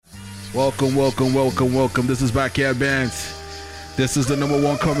Welcome. This is Backyard Bands. This is the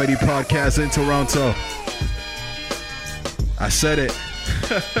 #1 comedy podcast in Toronto. I said it.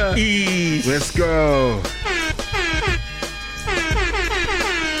 Let's go.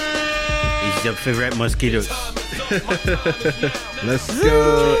 It's your favorite mosquitoes. Let's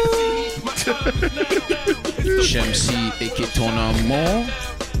go. Shamsi aka Tonamo.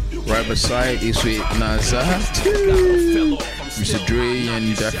 Right beside is with Naza, Mr. Dre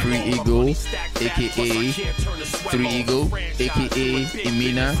and the Free Eagle, aka 3 Eagle, aka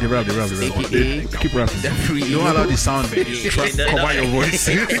Emina, aka Keep rapping. the Free Eagle. Don't allow the sound to cover your voice.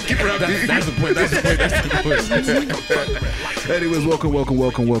 Keep rapping. That's the point. Anyways, welcome.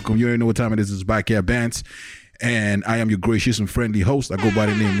 You already know what time it is. It's Backyard Bands. And I am your gracious and friendly host. I go by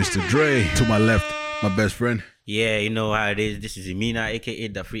the name Mr. Dre. To my left, my best friend. Yeah, you know how it is. This is Emina, aka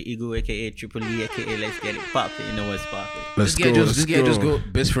the Free Eagle, aka Triple E, aka Let's Get It Poppin'. You know what's poppin'. Let's go. This guy just go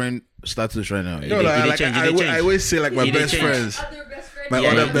best friend status right now. No, I always say like my best friends. My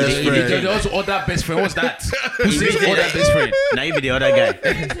other best friend. There's also other best friend. What's that? Who says other best friend? Now you be the other guy.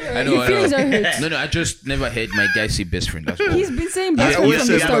 I know. No, I just never heard my guy say best friend. That's all. He's been saying I best always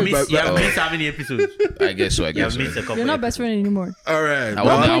friend from say the start. You have missed how many episodes? I guess so. You have missed a couple. You're not best friend anymore. All right. I Don't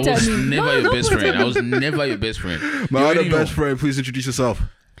was point at me. never No, your don't best point friend. at I was never your best friend. My You other already know. best friend, please introduce yourself.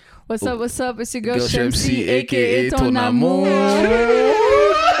 What's up? It's your girl Girl Shamsi, Shamsi, aka aka Tonamo.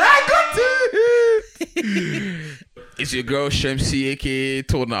 It's your girl Shamsi, aka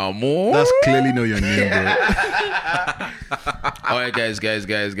Tonamo. That's clearly not your name, bro. Alright, guys.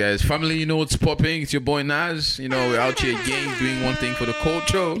 Family, you know what's popping. It's your boy Naz. You know, we're out here again doing one thing for the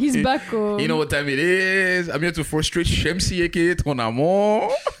culture. He's back. Oh. You know what time it is. I'm here to frustrate Shamsi, aka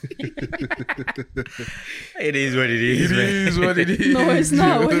Tonamo. It is what it is. It man. is what it is. No, it's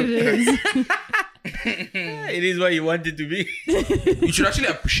not what it is. It is what you want it to be. You should actually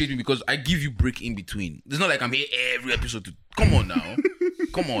appreciate me because I give you break in between. It's not like I'm here every episode to... Come on now.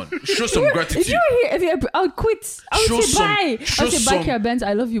 Come on. Show some gratitude. If you were here, I'll quit. I Show would say some- bye. show I'll say some- Backyard Bands.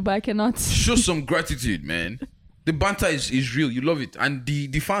 I love you, but I cannot. Show some gratitude, man. The banter is real. You love it. And the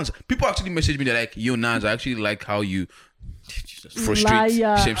fans, people actually message me, they're like, yo, Naz, I actually like how you frustrate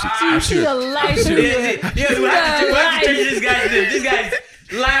Liar. Shamsi. I'm You serious. a liar. Yeah, we have to change this guy's name. This guy's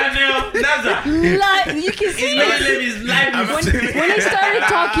Lionel Naza. Lie. You can His see middle it. name is Lion. When he started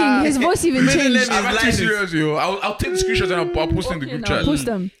talking, his voice even Middle changed. name I'm actually Linus. serious, yo. I'll take the screenshots and I'll post in the Okay, group now chat. post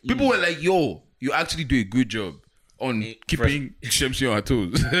them. People were like, yo, you actually do a good job on keeping Shamsi on her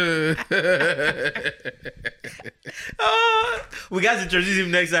toes. We got to introduce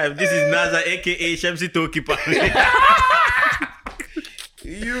him next time. This is Naza, aka Shamsi Toekeeper.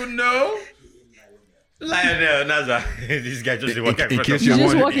 You know? Lionel Naza. This guy just walking in In front case of you're You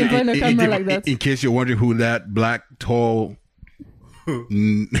just wondering, walk in front of the camera like that. in case you're wondering who that black, tall,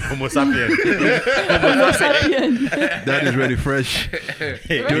 Homo sapien. Homo sapien. that is really fresh. Right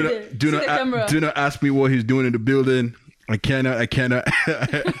there. Do See the camera. not ask me what he's doing in the building. I cannot. I cannot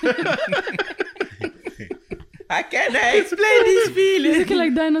explain this He's feeling. looking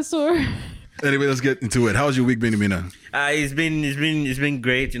like dinosaur. Anyway, let's get into it. How's your week been, Amina? It's been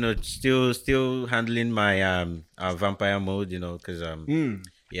great. You know, still handling my vampire mode. You know, because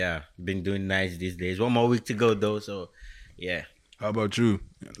yeah, been doing nice these days. One more week to go though. So yeah. How about you,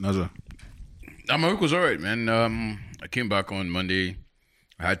 Naza? My week was alright, man. I came back on Monday.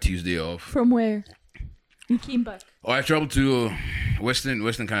 I had Tuesday off. From where? You came back. Oh, I traveled to Western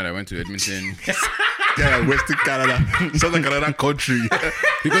Canada. I went to Edmonton. Yeah, Western Canada, Southern Canada country.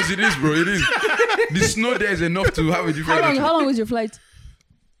 Because it is, bro. It is. The snow there is enough to have a different. How long was your flight?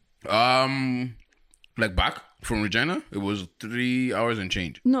 Like back from Regina, it was 3 hours and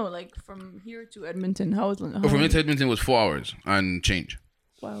change. No, like from here to Edmonton. How From here to Edmonton was 4 hours and change.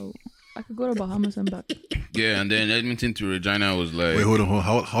 Wow. I could go to Bahamas and back. Yeah, and then Edmonton to Regina was like. Wait, hold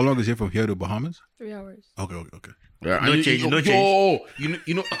on. How long is it from here to Bahamas? 3 hours. Okay. Yeah, No and change, no you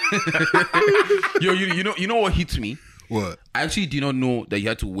know, you know what hits me? What? I actually did not know that you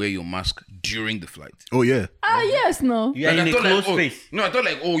had to wear your mask during the flight. Oh yeah. Yes, no. You are in I a thought closed like, space. No, I thought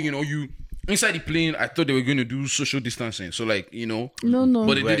like, you inside the plane, I thought they were going to do social distancing. So like, No.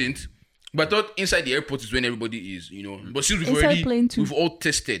 but they Right. didn't. But I thought inside the airport is when everybody is, But since Inside plane too. we've all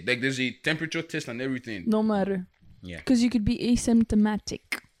tested. Like there's a temperature test and everything. No matter. Yeah. Because you could be asymptomatic.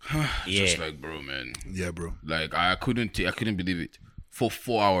 Yeah. Just like, bro, man. Yeah, bro. Like I couldn't believe it. For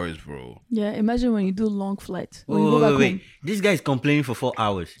 4 hours, bro. Yeah, imagine when you do long flight. When you go back Wait. home. This guy is complaining for 4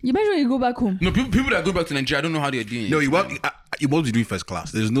 hours. You imagine when you go back home. No, people that go back to Nigeria, I don't know how they're doing No, it. you won't be doing first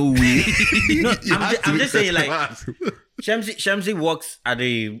class. There's no way. No, You have to I'm be just saying, first like, class. Shamsi works at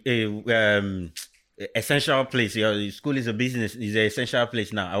essential place. Your school is a business. Is an essential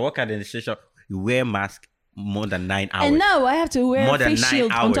place now. I work at an essential. You wear mask more than 9 hours. And now I have to wear More a than face 9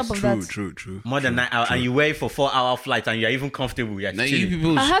 shield on top hours. of that. True. More than 9 hours, and you wear it for 4-hour flights, and you're even comfortable. You're Now you chilling.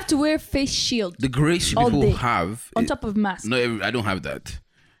 people, I have to wear face shield the grace all people day. have. on top of mask. No, I don't have that.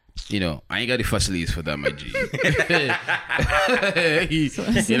 You know, I ain't got the facilities for that, my G. You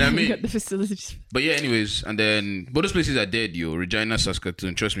know what I mean? Got the facilities. But yeah, anyways, and then but those places are dead, yo. Regina,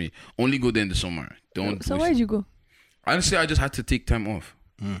 Saskatoon. Trust me, only go there in the summer. Don't. So where'd you go? Honestly, I just had to take time off.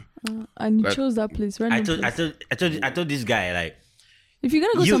 And you Like- chose that place. I Random place. told this guy, like, If you're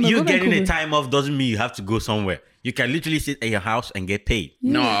gonna go somewhere, you go getting a Vancouver. time off doesn't mean you have to go somewhere. You can literally sit at your house and get paid.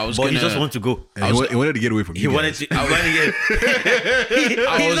 No, I was But gonna. you just want to go. And he wanted to get away from He you wanted guys. to. He's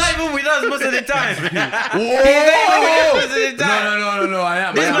not even with us most of the time. He's not Whoa! even with us most of the time. No, I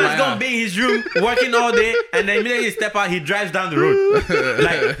am. This I am, man's I gonna am. be in his room working all day, and then immediately he step out, he drives down the road.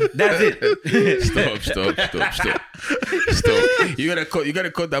 Like that's it. Stop. You gotta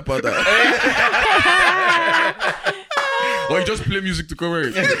cut that part out. Or you just play music to cover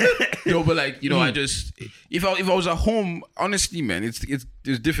it. No, but like, you know, I just if I was at home, honestly, man, it's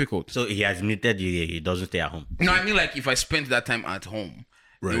difficult. So he admitted he doesn't stay at home. No, I mean like if I spent that time at home,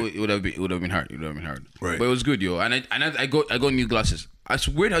 Right. it would have been hard. Right. But it was good, yo. And I got new glasses. It's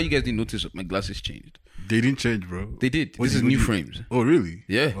weird how you guys didn't notice my glasses changed. They didn't change, bro. They did. What This is did new you- frames. Oh, really?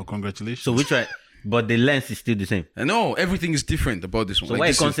 Yeah. Well, congratulations. So which one? But the lens is still the same. I know everything is different about this one. So Like, why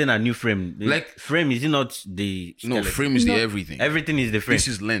you this can't is- say a new frame? The Like- frame is it not the No, skeleton? frame is the No. everything. Everything is the frame. This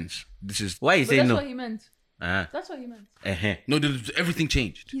is lens. This is Why you But say that's no? what he meant. Uh-huh. That's what he meant. Uh-huh. no. Everything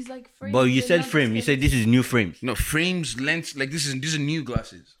changed. He's like frame. But you said frame. You said this is new frames. No frames, lens. Like these are new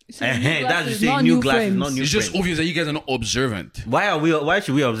glasses. That's to say new glasses, not new It's just frames. obvious that you guys are not observant. Why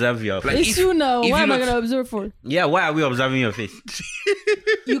should we observe your face? Like, It's you now. if Why you am I not- gonna observe for? Yeah, why are we observing your face?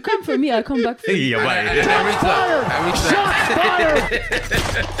 You come for me, I come back for you. Yeah, I why? reached that.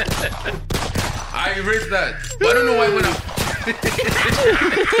 I reached that. But I don't know why when I'm.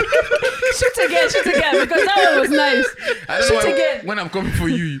 Shoot again, because that one was nice. I don't Shoot know why again. when I'm coming for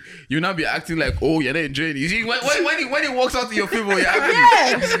you, you now be acting like, oh, you're not enjoying it. You see, when it walks out to your favor, you're happy.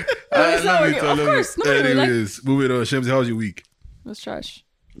 Yeah. I It's love not it. working. I Of love course, it. no, like- Anyways, moving on. Shamsi, how's your week? That's trash.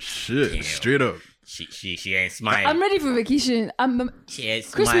 Shit, straight up. She ain't smiling. I'm ready for vacation. She ain't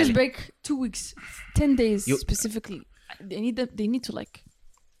Christmas smiling. break, 2 weeks, 10 days specifically. They need to like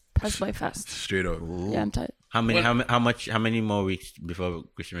pass by fast. Straight up. Yeah, I'm tired. How many more weeks before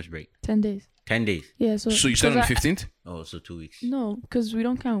Christmas break? 10 days. 10 days. Yeah, so So you start on the 'cause 15th? Oh, so 2 weeks. No, because we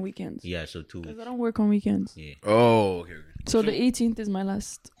don't count weekends. Yeah, so 2 Because weeks. I don't work on weekends. Yeah. Oh, okay. So the 18th is my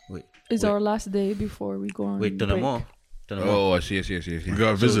last. Wait. Is wait. our last day before we go on. Wait, break. Tonamo. Oh, I see. We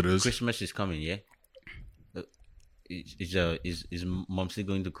got So visitors. Christmas is coming, yeah. Is mom still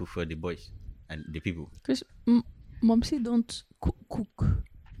going to cook for the boys and the people? Momsy don't cook.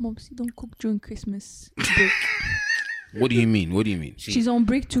 Momsy don't cook during Christmas break. What do you mean? She's on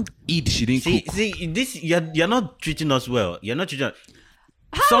break too. Eid, she didn't cook. See, this you're not treating us well. You're not treating us.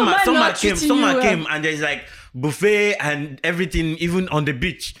 How am I not treating you Summer well? came and there's like buffet and everything, even on the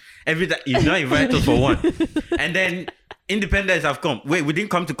beach. Everything you not invite us for one. And then Independence have come. Wait, we didn't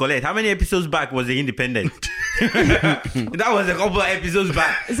come to collect. How many episodes back was the Independence? That was a couple of episodes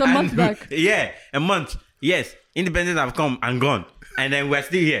back. It's a month back. Yeah, a month. Yes, Independence have come and gone. And then we're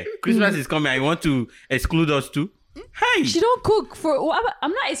still here. Christmas is coming. You want to exclude us too? Hey, She don't cook for.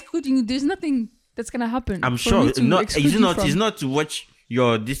 I'm not excluding you. There's nothing that's gonna happen. I'm for sure. me to Not exclude it's you not. from. It's not to watch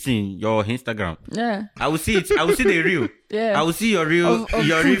your this thing, your Instagram. Yeah, I will see it. I will see the real. Yeah. I will see your real, Of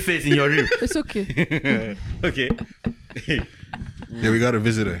your food. real face in your real. it's okay. Okay. Yeah, we got a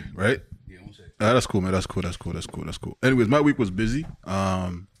visitor, right? That's cool, man. That's cool. Anyways, my week was busy.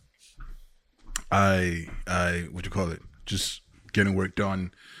 I what you call it? Just getting work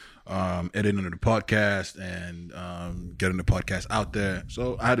done, editing the podcast and getting the podcast out there.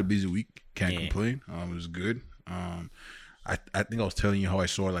 So I had a busy week. Can't complain. It was good. I think I was telling you how I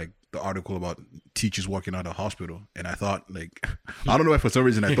saw like the article about teachers walking out of hospital, and I thought like I don't know why for some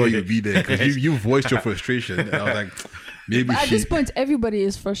reason I thought you'd be there because you voiced your frustration, and I was like maybe But at she. this point, everybody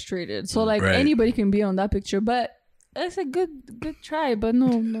is frustrated. So like Right. anybody can be on that picture, but it's a good try. But no,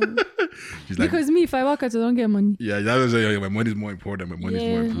 She's like, because me, if I work out, I don't get money. yeah, that was my money's more important. My money's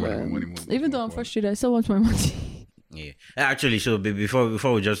more important. but My money more even though I'm important. frustrated, I still want my money. Yeah. Actually, so before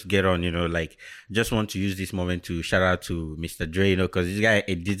we just get on, like, just want to use this moment to shout out to Mr. Dre, because this guy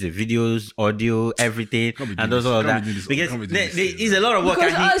edits the videos, audio, everything, and does all of that. Because it's a lot of work.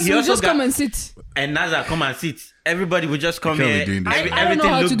 Because And us, he we also just got, come and sit. and Naza come and sit. Everybody will just come can't be here. doing this. I don't Everything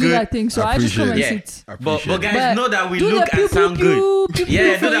know how look to do good. that thing, so I just come and Appreciate sit. I But appreciate guys, it. But know that we do the look pew, and sound pew, good. pew, pew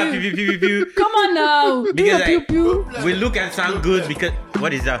Yeah, for do that. you. Pew, pew, pew, pew, pew. Come on now. Do Because the pew pew. we look and sound good because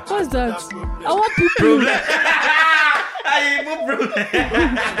what is that? What's that? I want pew pew.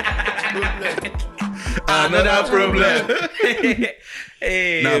 Another problem.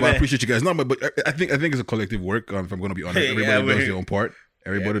 Hey, Nah, but I man. appreciate you guys. No, but I think it's a collective work. If I'm going to be honest, everybody does their own part.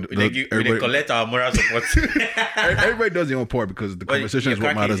 Everybody, We collect our moral support. everybody does their own part because the conversation is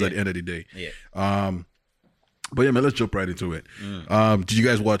what matters at the end of the day. Yeah. But yeah, man, let's jump right into it. Did you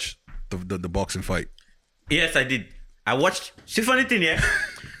guys watch the boxing fight? Yes, I did. I watched. See, funny thing, yeah.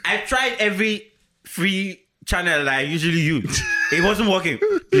 I tried every free channel that I usually use. It wasn't working.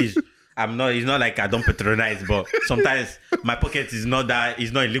 Please, I'm not. It's not like I don't patronize, but sometimes my pocket is not that.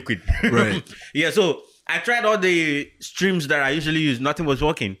 It's not liquid. Right. Yeah. So I tried all the streams that I usually use. Nothing was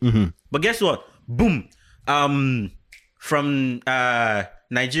working. But guess what? Boom. From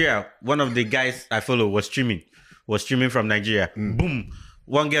Nigeria, one of the guys I follow was streaming from Nigeria. Boom.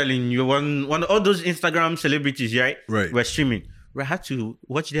 One girl in one all those Instagram celebrities, right? Right. Were streaming. We had to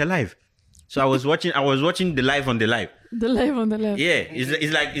watch their live. So I was watching the live on the live. The live on the left. Yeah.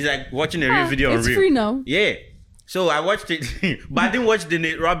 It's like watching a real video on It's real. free now. Yeah. So I watched it, but I didn't watch the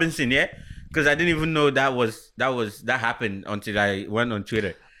Nate Robinson, yeah? Because I didn't even know that happened until I went on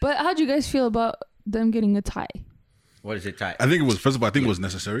Twitter. But how do you guys feel about them getting a tie? What is it, Ty? I think it was, first of all, it was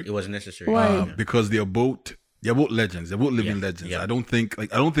necessary. It was necessary. Why? Because they're both legends. They're both living legends. Yeah. I don't think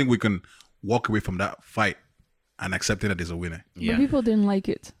we can walk away from that fight and accepting that there's a winner. Yeah. But people didn't like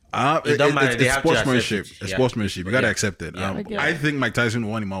it. It don't matter. They It's have to accept sportsmanship. it. It's Yeah. sportsmanship. You gotta accept it. Yeah. Okay. I think Mike Tyson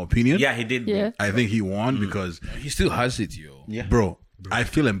won, in my opinion. Yeah, he did. Yeah. I think he won because, He still has it, yo. Yeah. bro, I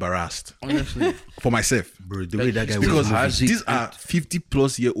feel embarrassed Honestly. for myself. Bro, the way that guy Because was has it. These are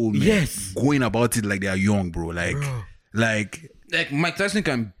 50-plus-year-old men Yes. going about it like they are young, bro. Like Like Mike Tyson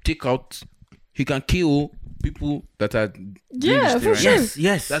can take out, he can kill people that are doing Yeah, this for thing sure. right now.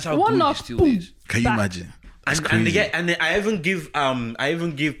 Yes. That's how One good knock, he still boom. is. can you imagine? That's And crazy. the guy, and I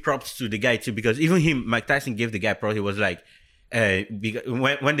even give props to the guy too, because even him, Mike Tyson, gave the guy props. He was like, because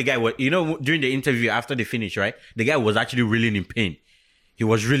when the guy was, during the interview after they finished, right, the guy was actually really in pain. He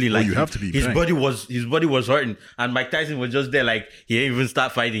was really like, you have to be his frank. body was hurting, and Mike Tyson was just there like he ain't even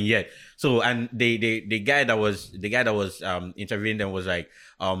start fighting yet. So, and the guy that was interviewing them was like,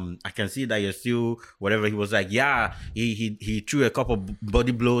 I can see that you're still whatever. He was like, yeah, he threw a couple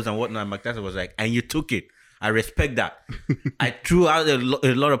body blows and whatnot. And Mike Tyson was like, and you took it. I respect that. I threw out a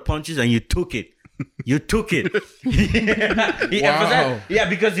lot of punches and you took it. You took it. He Wow. emphasized- yeah,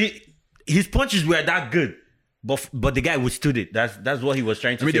 because his punches were that good. But the guy withstood it. That's what he was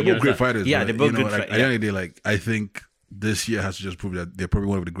trying to I mean, say. they're you both great understand? fighters. Yeah, but, they're both good like, fighters. At the end of the day, like, I think this year has to just prove that they're probably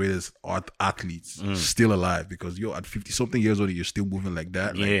one of the greatest athletes still alive, because you're at 50-something years old and you're still moving like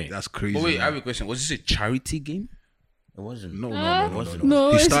that. Like, Yeah. that's crazy. But wait, I man. have a question. Was this a charity game? It wasn't. No.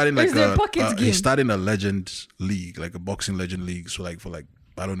 No, He's it's- starting like it's their pocket game. he's starting a legends league, like a boxing legend league. So like for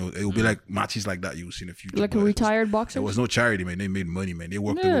I don't know, it will be like matches like that you'll see in the future. Like a but retired boxer. There was no charity, man. They made money, man. They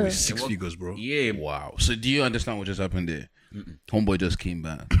worked their way Yeah. with six figures, bro. Yeah. Wow. So do you understand what just happened there? Homeboy just came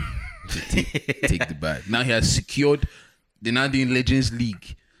back to take the bag. Now he has secured the now doing Legends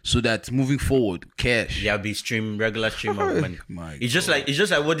League, so that moving forward, cash. Yeah, be regular stream of money. My It's just like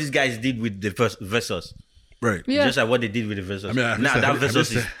what these guys did with the Versus. Right. Yeah. Just like what they did with the Versus. I mean, now that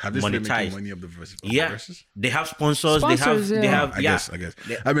Versus is have they started making monetized. money of the versus? Yeah, Versus? they have sponsors. Sponsors, they yeah. have. I Yeah. guess.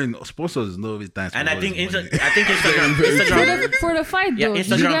 I mean, sponsors is no time. And I think Instagram. Instagram. for the fight Yeah, though. did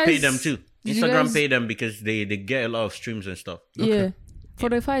you Instagram guys- paid them too. did you Instagram guys- paid them because they get a lot of streams and stuff. Yeah. For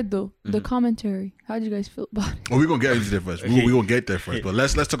the fight though, the Mm-hmm. commentary. How do you guys feel about it? Well, we're gonna get into there first. We're gonna get there first. But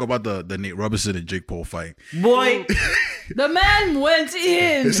let's talk about the Nate Robinson and Jake Paul fight. Boy, The man went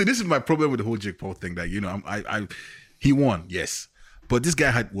in. See, this is my problem with the whole Jake Paul thing. That he won, yes, but this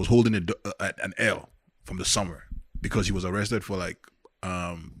guy was holding an L from the summer because he was arrested for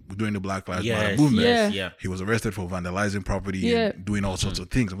doing the Black Lives Matter yes, movement. yes, Yeah. yeah. He was arrested for vandalizing property Yeah. and doing all sorts of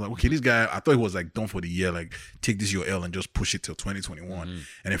things. I'm like, okay, this guy, I thought he was like done for the year. Like, take this your L and just push it till 2021.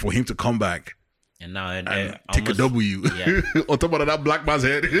 And then for him to come back And now and take a W Yeah. on top of that black man's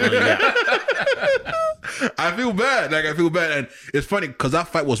head. yeah. I feel bad. And it's funny because that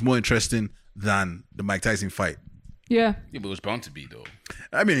fight was more interesting than the Mike Tyson fight. Yeah. Yeah, but it was bound to be though.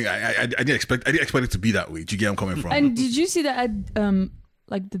 I mean, I didn't expect it to be that way. Do you get where I'm coming from? And did you see that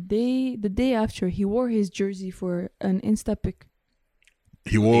like the day after, he wore his jersey for an Insta pic.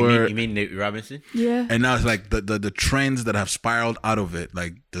 He wore, You mean Nate Robinson? Yeah. and now it's like the trends that have spiraled out of it.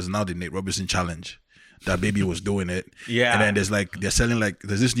 Like there's now the Nate Robinson challenge. That baby was doing it. Yeah. And then there's like they're selling like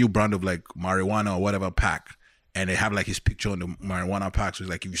there's this new brand of like marijuana or whatever pack, and they have like his picture on the marijuana pack. So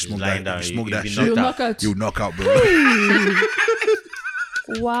it's like if you smoke lying that, down, if you smoke you'll that be shit, You'll knocked knock out. you knock out, bro.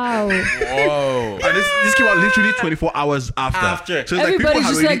 Wow. Whoa. And this came out literally 24 hours after. After. So it's like Everybody's people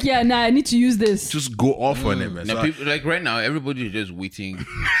have just already like, yeah, nah, I need to use this. just go off on it, man. Now, So people, like right now, everybody is just waiting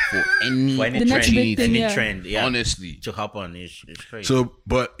for any For any The next trend, big thing, any yeah. trend, yeah. honestly. To hop on, it's crazy. So,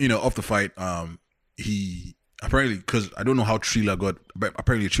 but you know, off the fight, he apparently, because I don't know how Triller got, but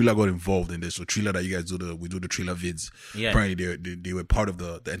apparently Triller got involved in this. So Triller that you guys we do the Triller vids. Yeah. Apparently they were part of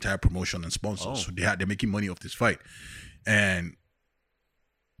the entire promotion and sponsors. Oh. So they're making money off this fight, and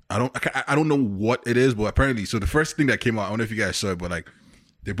I don't know what it is, but apparently, so the first thing that came out, I don't know if you guys saw it, but like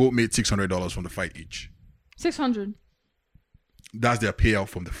they both made $600 from the fight each. 600. That's their payout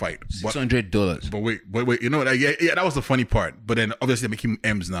from the fight. But $600. But wait, you know, like, yeah, that was the funny part. But then obviously they're making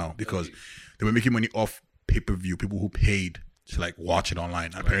M's now because they were making money off pay-per-view, people who paid to like watch it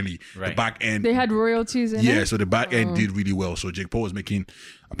online. Apparently the Right. back end, They had royalties in yeah, it. so the back end did really well. So Jake Paul was making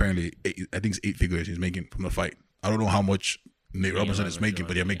apparently I think it's 8 figures he's making from the fight. I don't know how much Nate Robinson is making,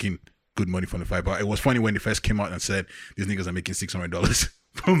 but they're making good money from the fight. But it was funny when they first came out and said these niggas are making $600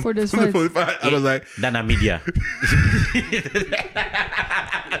 For this from the fight. fight. I was like, Dana Media.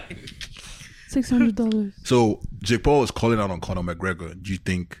 $600. so Jake Paul is calling out on Conor McGregor. Do you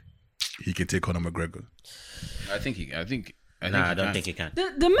think he can take Conor McGregor? I think he I can. don't think he can.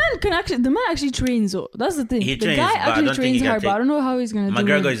 The man actually trains though. That's the thing. He The trains, guy but I actually don't think trains he can hard, but I take- don't know how he's gonna do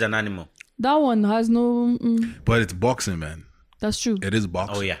McGregor it. is an animal. That one has no. But it's boxing, man. That's true. It is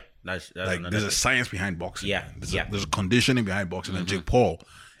boxing. Oh yeah, that's Like another there's a thing. science behind boxing. Yeah, man. There's, yeah. there's a conditioning behind boxing, and Jake Paul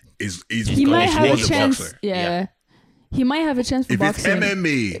is He might He's have a was a chance. boxer. Yeah. Yeah. He might have a chance for if it's boxing.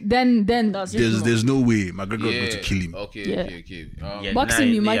 MMA, then that's there's no way McGregor is going to kill him. Okay, Yeah. okay. Yeah, boxing.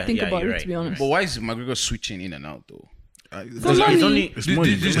 nah, You might yeah, think yeah, about you're it, to be right. honest. But why is McGregor switching in and out though? For It's money. only It's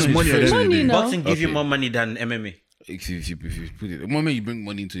money. This It's is money. At the first- end of the Money, day. no. boxing gives you Okay. more money than MMA. If you put it, the moment you bring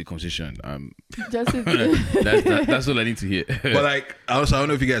money into the conversation, Just it. that's all I need to hear. But like, also, I don't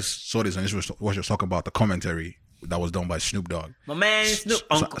know if you guys saw this, and this was what you're talking about, the commentary that was done by Snoop Dogg. My man, Snoop.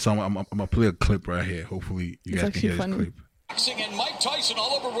 So I'm gonna play a clip right here. Hopefully, you It's guys can actually hear funny. this clip. Boxing and Mike Tyson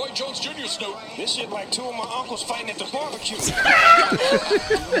all over Roy Jones Jr. Snoop. This shit like two of my uncles fighting at the barbecue. Get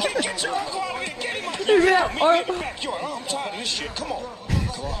your uncle out of here. Get him out of here. Yeah, Meet me in the backyard. I'm tired of this shit. Come on.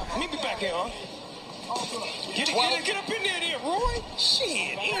 Meet me back here, huh? Get up in there, Roy.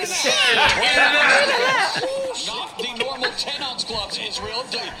 Shit. Not the normal 10-ounce gloves, Israel.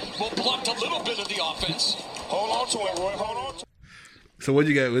 They will blunt a little bit of the offense. Hold on to it, Roy. Hold on to it. So what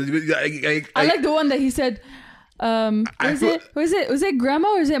you got? I like the one that he said. Was it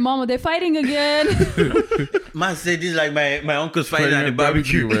grandma or is it mama? They're fighting again. Man said this like my uncle's fighting at the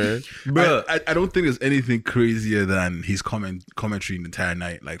barbecue, bro. I don't think there's anything crazier than his commentary the entire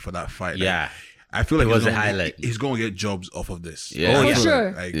night, like for that fight. Like, Yeah. I feel like It was he's a gonna- highlight. He's going to get jobs off of this. Yeah. Oh, I yeah. feel For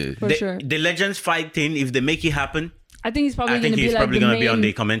sure. Like, Yeah. For sure. The Legends fight thing, if they make it happen, I think he's probably I think gonna he's be probably like going to be on the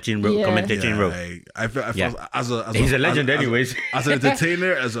main- commentating Yeah. commentating role. like, I feel Yeah. as He's a legend anyways. As an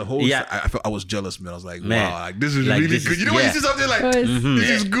entertainer, as a host, Yeah. I felt I was jealous, man. I was like, Man. wow, like this is Like, really this good. is- You know when you yeah. see something like Oh, this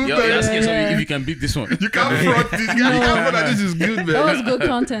is good, You're man. asking something Yeah. if you can beat this one. You can't front this. You can't front that this is good, man. That was good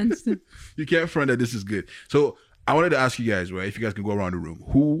content. You can't front that this is good. So I wanted to ask you guys, right? If you guys can go around the room,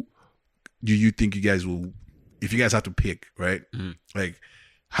 who do you think you guys will? If you guys have to pick, right? Like,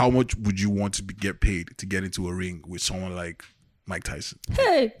 how much would you want to get paid to get into a ring with someone like Mike Tyson?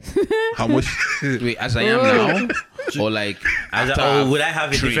 Hey. How much? Wait, as I am now, or like after I've Would I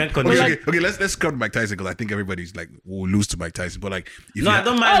have a trained? different condition? Okay, let's cut Mike Tyson because I think everybody's like will lose to Mike Tyson. But like, if No, you I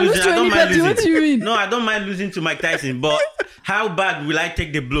don't Oh, mind lose losing. to I don't mind anybody. What do you losing. mean? No, I don't mind losing to Mike Tyson. But how bad will I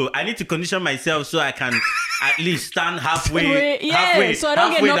take the blow? I need to condition myself so I can at least stand halfway. Wait, yeah, halfway, so I don't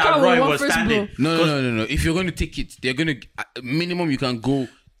get halfway knocked that out with Roy one was first standing. No. If you're going to take it, they're going to minimum. You can go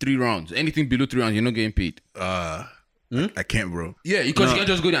 3 rounds. Anything below 3 rounds, you're not getting paid. I can't, bro. Yeah, because you can't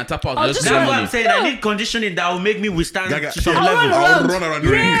just go there and tap out. Oh, Just just get That's go what money. I'm saying. I need conditioning that will make me withstand Gaga, to some I'll level. I'll run around the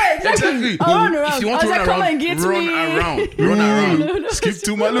ring. Yeah, exactly. I'll run around. If you want I to was run like, come around, and get run me. around, run around. Skip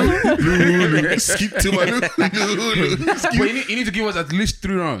to my Lulu. Skip to my Lulu. But you need to give us at least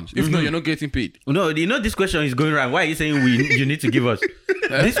 3 rounds. If not, you're not getting paid. No, you know this question is going round. Why are you saying you need to give us?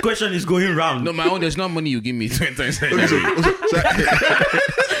 This question is going round. No, my own. There's no money you give me 20 times.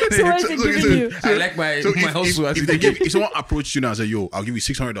 So what is it giving you? I like my So my hustle. if someone approached you now and said, "Yo, I'll give you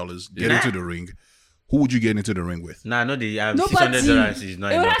 $600, get Nah. into the ring," who would you get into the ring with? Nah, no, the Nobody. $600 is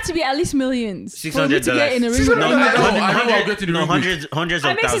not It would enough. have to be at least millions. For $600. me to get in a ring. $600. with No, you. I know I'll get to the ring with. hundreds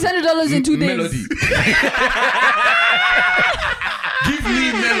I of make thousands. $600 in 2 days. Melody. Give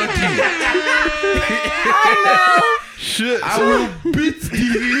me melody. Shit. I will beat the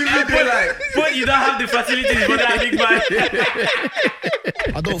living daylight. But you don't have the facilities for that big man.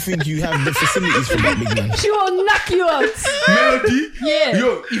 I don't think you have the facilities for that, big man. She will knock you out. Melody? Yeah.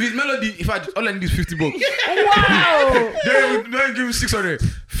 Yo, if it's melody, all I need is $50. Wow. Then give me 600.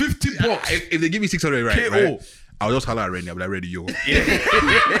 $50. If they give me 600 right, KO. right, I'll just holler at Randy. I'll be like, Randy, yo.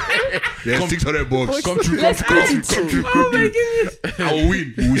 Yeah, $600. Come true, Let's come eat true, it. come true. I'll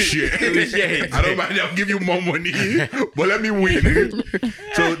win. We'll share. share. I don't mind. I'll give you more money, but let me win.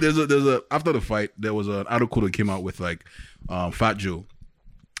 So there's a after the fight, there was an article that came out with like Fat Joe.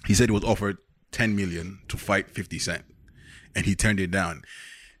 He said he was offered $10 million to fight 50 Cent, and he turned it down.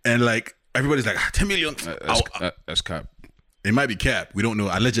 And like everybody's like, $10 million. That's cap. It might be cap. We don't know.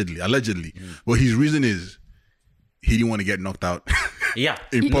 Allegedly. But his reason is he didn't want to get knocked out Yeah.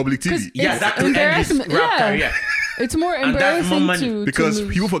 in public TV. Yeah, that could end his embarrassing. rap career. It's more And that's more embarrassing money. Because to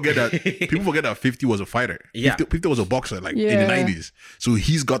lose. people forget that 50 was a fighter. Yeah. 50 was a boxer like in Yeah. the 90s. So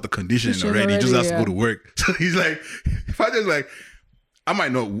he's got the conditioning Condition already. He just has to already, go to work. So he's like, if I just like, I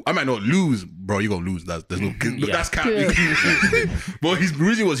might not lose, bro. You're gonna lose. There's no that's cap. Yeah. But his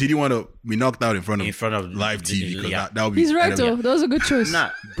reason was he didn't want to be knocked out in front of live the- TV because yeah. that would be. He's right that'd be- though. That was a good choice.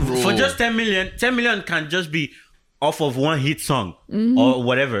 Nah, for just 10 million can just be off of one hit song or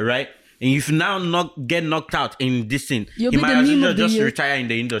whatever, right? And if you now get knocked out in this thing, You'll he be might the as meme well of the just year. retire in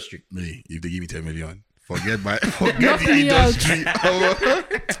the industry. Me, if they give me 10 million, forget the me out. industry.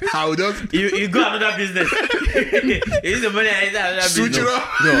 I'll just You go another business. It's the money I another switch it business. up.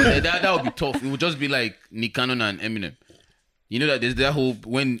 No, that would be tough. It would just be like Nick Cannon and Eminem. You know that there's that whole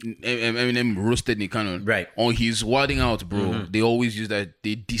when Eminem roasted Nick Cannon, Right. On his wilding out, bro. They always use that.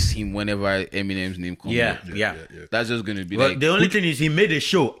 They diss him whenever Eminem's name comes. Yeah, up. yeah. That's just gonna be But like the only thing is he made a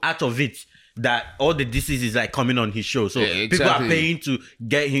show out of it that all the disease is like coming on his show. So Yeah, people are exactly. paying to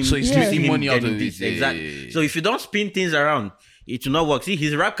get him. So he's to see making him money out getting of this. it. Yeah, Exactly. yeah, yeah. So if you don't spin things around, it will not work. See,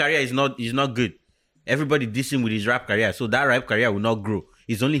 his rap career is not good. Everybody dissing with his rap career, so that rap career will not grow.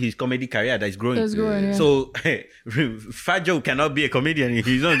 It's only his comedy career that is growing. That's growing, yeah. So Fat Joe cannot be a comedian.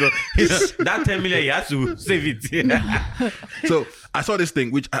 He's not going. That 10 million, he has to save it. So I saw this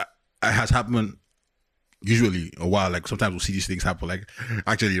thing which has happened usually a while. Like sometimes we'll see these things happen. Like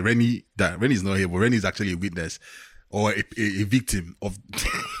actually, Rennie's not here, but Rennie's actually a witness or a victim of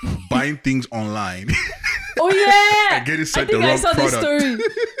buying things online. Oh yeah. And getting I sent think the I wrong saw this product. story.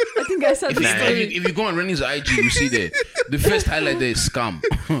 I think I saw this story. if you go on Rennie's IG, you see there the first highlight there is scam.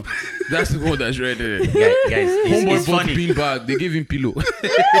 That's the one that's right there. Guys, Homeboy it's bought funny. beanbag. They gave him pillow.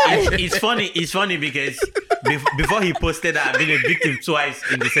 It's funny. It's funny because before he posted that, I've been a victim twice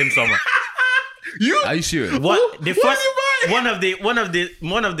in the same summer. Are you serious? What the What first did you buy?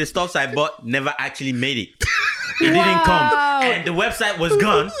 one of the stuffs I bought never actually made it. It didn't come, and the website was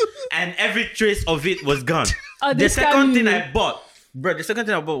gone, and every trace of it was gone. Oh, The they second scammed thing you. I bought, bro,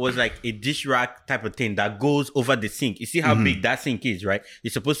 was like a dish rack type of thing that goes over the sink. You see how big that sink is, right?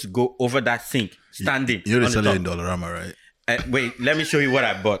 It's supposed to go over that sink, standing. You're on the selling in top. Dollarama, right? Wait, let me show you what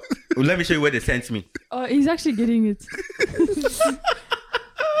I bought. Let me show you where they sent me. Oh, he's actually getting it.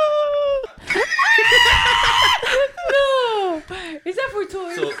 No, is that for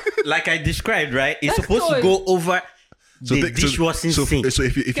toys? So, like I described, right? It's That's supposed to toys. go over the think- dishwashing so sink.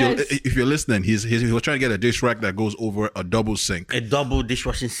 if you're listening, he was trying to get a dish rack that goes over a double sink. A double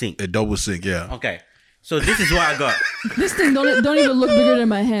dishwashing sink. A double sink, yeah. Okay. So this is what I got. This thing don't even look bigger than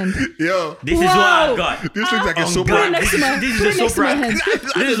my hand. Yo, This is what I Wow. got. this looks like a Oh, soap God. rack. Next to my, This put is it a next to my soap hand.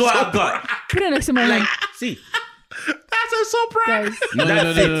 rack. This is what I got. Put it next to my Like, hand, see, That's a soap rack. guys.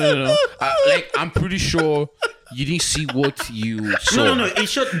 No. I'm pretty sure you didn't see what you saw. no. It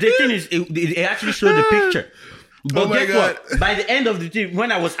showed. The thing is, it actually showed the picture. But Oh my guess God. what? By the end of the thing,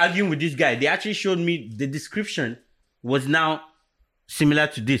 when I was arguing with this guy, they actually showed me the description was now similar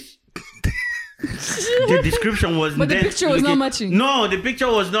to this. The description was, But the then picture was not looking- matching. No, the picture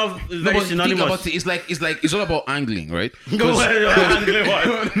was not No, very but think synonymous. about it. It's all about angling, right? Go ahead, angling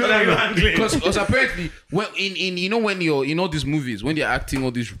what? What are you angling? Because apparently, when when you're in all these movies, when they're acting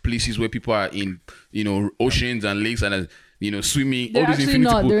all these places where people are in oceans and lakes and swimming, They're all these actually infinity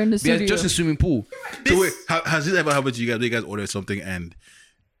not. pool, They're in the they're studio. just a swimming pool. So wait, has this ever happened to you guys? You guys ordered something and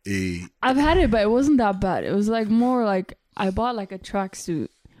I've had it, but it wasn't that bad. It was like more like I bought like a tracksuit,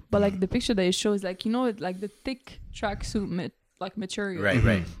 but like the picture that it shows, like like the thick tracksuit material.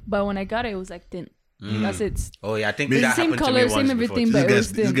 Right. But when I got it, it was like thin. That's it. Oh yeah, I think It's that Same happened to color, me same once everything, before. but it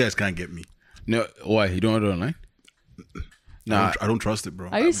was these thin. guys can't get me. No, why? You don't order online? Nah, I don't trust it, bro.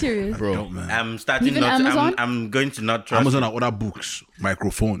 Are you serious? bro. No, man. I'm starting Even not. Amazon? I'm going to not trust. Amazon it. I order books,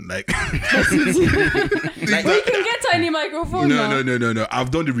 microphone, like. But you can get tiny microphone now. No.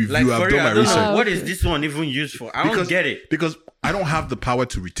 I've done the review. Like, I've for done real, my I don't research. know. What is this one even used for? I don't get it. Because I don't have the power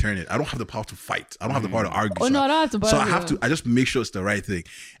to return it. I don't have the power to fight. I don't have the power to argue. Oh, no, I don't have to buy So it, I have yeah. to. I just make sure it's the right thing.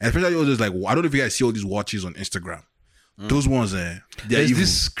 And especially all those like I don't know if you guys see all these watches on Instagram. Those ones, they're There's evil.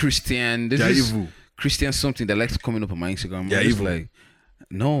 this Christian. There's They're this evil. Christian something that likes coming up on my Instagram. Yeah, I'm just evil. like,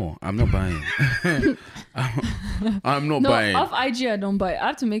 no, I'm not buying. I'm not No, buying. off IG I don't buy. I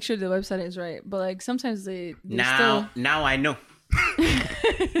have to make sure the website is right. But like sometimes they Now I know.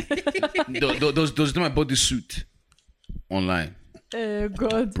 Those time I bought this suit online, still.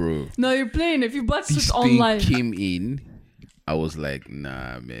 God. bro. No, you're playing. If you bought This suits thing online, came in. I was like,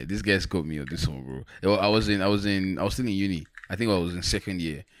 nah, man. This guy's got me on this one, bro. I was still in uni. I think I was in second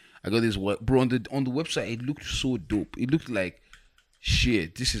year. I got this bro on the website. It looked so dope. It looked like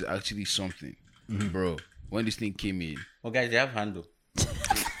shit. This is actually something, bro. When this thing came in, Oh, guys, they have handle.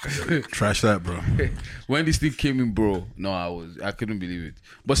 Trash that, bro. when this thing came in, bro, no, I couldn't believe it.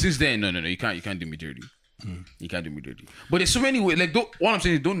 But since then, no, you can't do me dirty. You can't do me dirty. But there's so many ways. Like, what I'm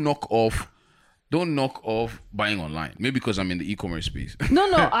saying is, don't knock off buying online. Maybe because I'm in the e-commerce space. no,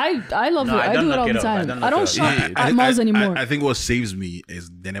 I love No, it. I I don't do it knock all it the off. I time. don't I knock don't it off. shop at malls anymore. I think what saves me is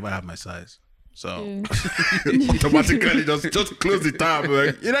they never have my size. So automatically just close the tab.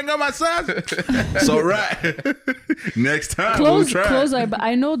 Like, you don't got my size. So right. Next time we'll try. Clothes.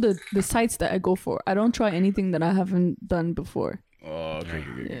 I know the sites that I go for. I don't try anything that I haven't done before. Oh, okay.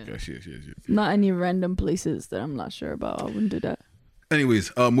 Yes. Not any random places that I'm not sure about. I wouldn't do that.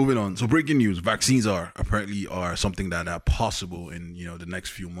 Anyways, moving on. So breaking news: vaccines are something that are possible in the next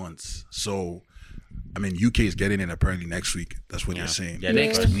few months. So, I mean, UK is getting it apparently next week. That's what they're saying. Yeah, Yeah.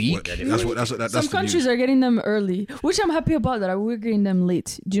 next week. That's Some the countries news. are getting them early, which I'm happy about. That we're getting them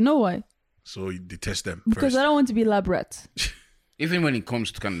late. Do you know why? So they test them Because first. I don't want to be lab rat. Even when it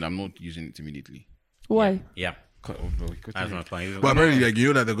comes to Canada, I'm not using it immediately. Why? Yeah. That's not fine. But apparently,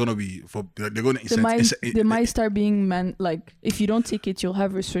 like that they're gonna be they're gonna They might start being like if you don't take it, you'll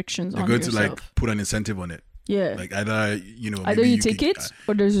have restrictions they're on going yourself. to like put an incentive on it. Yeah. Like either Either maybe you take could- it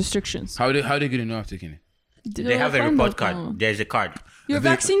or there's restrictions. How they gonna know I've taken it? They have a report card. There's a card. Your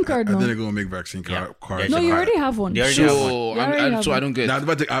vaccine card, I think no? they're gonna make vaccine Yeah. cards. No, There's a you card. already have one. They already have one. So They already have I one. don't get. Now,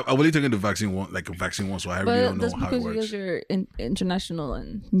 I've only taken the vaccine one, so I really But don't know that's how it because you works. guys are international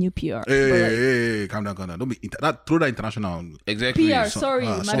and new PR. But, like, Hey, calm down. Don't be throw that international. Exactly. PR, sorry,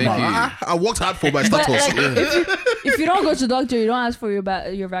 my thank bad. you. I worked hard for my But status. like, if you don't go to doctor, you don't ask for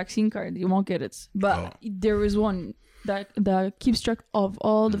your vaccine card, you won't get it. But Oh. there is one that keeps track of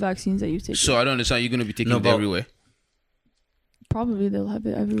all the vaccines that you take. So I don't understand. You're gonna be taking No, it but- everywhere. Probably they'll have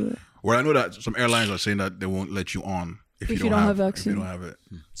it everywhere. Well, I know that some airlines are saying that they won't let you on if you don't have vaccine. If you don't have it,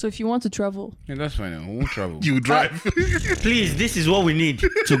 So if you want to travel, Yeah, that's fine. I won't travel. you drive. Please, this is what we need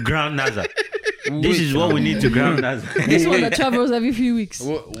to ground NASA. This is what we need to ground NASA. this one that travels every few weeks.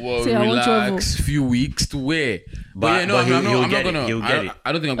 Well, Say, I won't travel. relax. Few weeks to where? But yeah, no, he'll I'm not get it. gonna. He'll get it.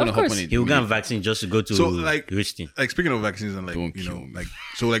 I don't think I'm Of gonna hop course. on it. He'll get a vaccine just to go to So like Houston. speaking of vaccines and like Don't kill me. like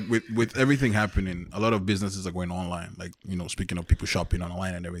so like with everything happening, a lot of businesses are going online. Like speaking of people shopping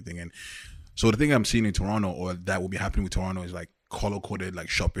online and everything, and so the thing I'm seeing in Toronto or that will be happening with Toronto is like color coded like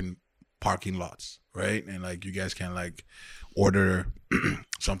shopping parking lots, right? And like you guys can like order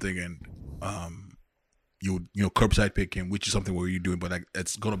something and curbside picking, which is something we're doing, but like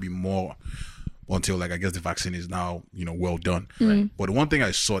it's gonna be more until like I guess the vaccine is now well done. Right. But the one thing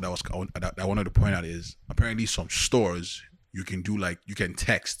I saw that I wanted to point out is apparently some stores you can do like you can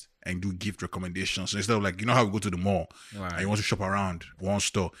text and do gift recommendations. So instead of like how we go to the mall and you want to shop around one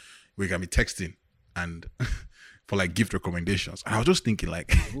store, we can be texting and for like gift recommendations. And I was just thinking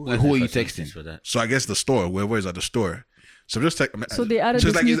like, Who are you texting? For that? so I guess the store, whoever is at the store. So just So they added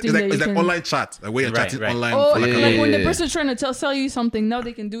it's this new thing that it's you like can- online chat, like where you're Right, chatting right. online Oh, for like like when the yeah. person's trying to sell you something, now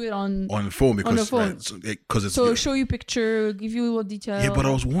they can do it on on the phone because the phone. because it's so show you picture, give you all details. yeah. But I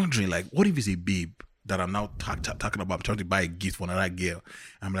was wondering like, what if it's a babe that I'm now talking about? I'm trying to buy a gift for another girl.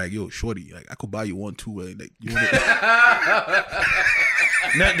 I'm like, yo, shorty, like I could buy you one too. Like you want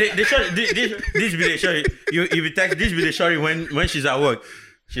No, they show this be the shorty. You be text this be the shorty when she's at work.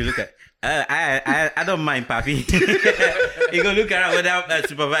 She look at. I don't mind, papi. You go look around without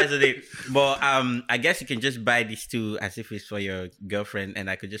supervisor day. But I guess you can just buy these two as if it's for your girlfriend, and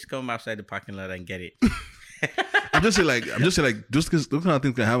I could just come outside the parking lot and get it. I'm just saying like just because those kind of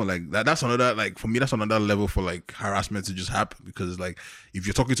things can happen like that. That's another like for me. That's another level for like harassment to just happen because like if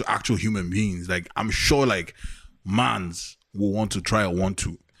you're talking to actual human beings, like I'm sure like mans will want to try or want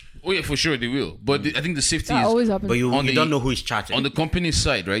to. Oh yeah, for sure they will. But I think the safety That is always happens. But you On the- don't know who is chatting. on the company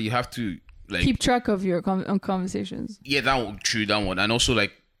side, right? You have to like Keep track of your conversations. yeah, that one, true, that one, and also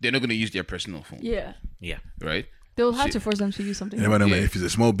like they're not gonna use their personal phone, Yeah. yeah. right? They'll have to force them to use something. You never know, man. Yeah. If it's a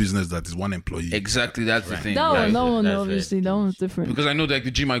small business that is one employee, Exactly, that's the thing. That right? one, That's obviously, that one's different. Because I know like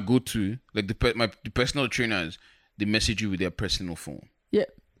the gym I go to, like the personal trainers, they message you with their personal phone, Yeah.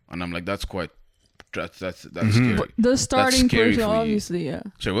 and I'm like, that's scary. The starting scary person, for you. obviously, yeah.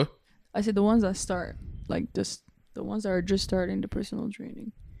 So what? I said the ones that start, like just the ones that are just starting the personal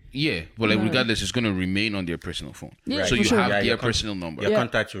training. Yeah, but like Yeah. regardless, it's gonna remain on their personal phone. Yeah, So for you sure. have Yeah, their your personal number. Your Yeah.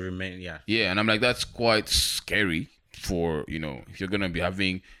 contact will remain. Yeah. Yeah, and I'm like, that's quite scary for, if you're gonna be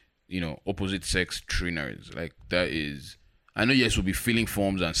having, opposite sex trainers. Like that is, I know yes, we'll be filling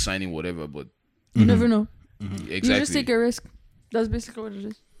forms and signing whatever, but You never know. exactly. You just take a risk. That's basically what it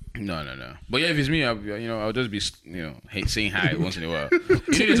is. No. But yeah, if it's me, I'll just be, saying hi once in a while.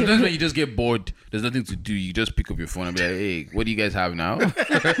 Sometimes when you just get bored, there's nothing to do. You just pick up your phone and be like, hey, what do you guys have now?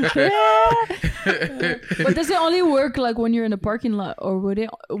 But does it only work like when you're in a parking lot, or would it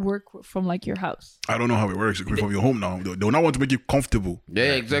work from like your house? I don't know how it works. You can from your home now. They'll not want to make you comfortable.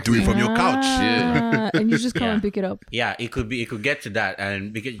 Yeah, exactly. Do it from your couch. Yeah. And you just come Yeah. and pick it up. Yeah, it could get to that,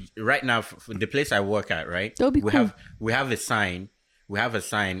 and because right now, for the place I work at, right, That'll be we cool. have a sign. We have a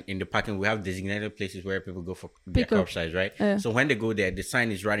sign in the parking. We have designated places where people go for their Pick up. curbsides, right? Yeah. So when they go there, the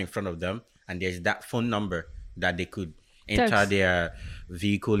sign is right in front of them, and there's that phone number that they could enter Text. their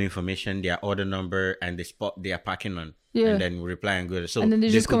vehicle information, their order number, and the spot they are parking on. Yeah. And then reply and go. So And then they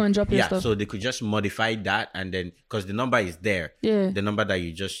just come and drop your yeah, stuff. so they could just modify that, and then because the number is there, Yeah. the number that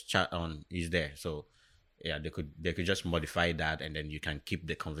you just chat on is there. So yeah, they could just modify that, and then you can keep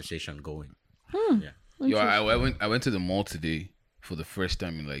the conversation going. Yeah. Yo, I went to the mall today for the first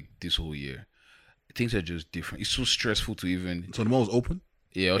time in like this whole year. Things are just different. It's so stressful to even. So the mall's open?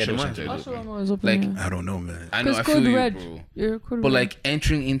 Yeah, Osho the mall- Center is Also, open. I'm always open. Like, yeah. I don't know, man. I know, Because I feel code you, red. bro. You're code But red. like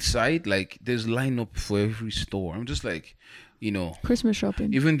entering inside, like there's lineup for every store. I'm just like, Christmas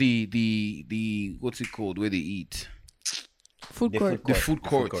shopping, even the what's it called where they eat, food The court. food the court. food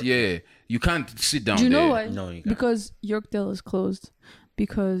court. Yeah, you can't sit down Do you there. know why? No, you can't. Because Yorkdale is closed.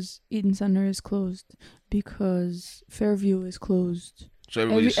 Because Eden Center is closed. Because Fairview is closed. So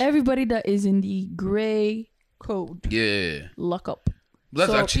everybody's Everybody that is in the gray code, yeah. lock up. But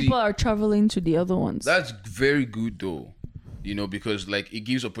that's so actually people are traveling to the other ones. that's very good though, because like it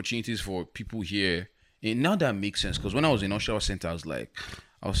gives opportunities for people here. And now that makes sense because when I was in Oshawa Center,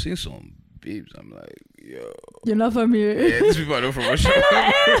 I was seeing some babes. I'm like, yo, You're not familiar. yeah, these people are not from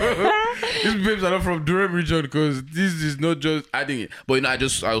Oshawa. These babes are not from Durham region because this is not just adding it. But I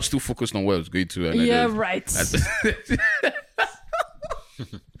was still focused on where I was going to. And Yeah, I just, right.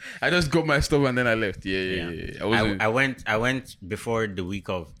 I just got my stuff and then I left. Yeah. I went before the week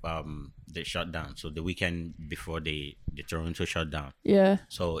of the shutdown, so the weekend before the Toronto shutdown. Yeah.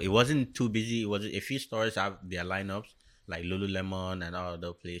 So it wasn't too busy. It was a few stores have their lineups like Lululemon and all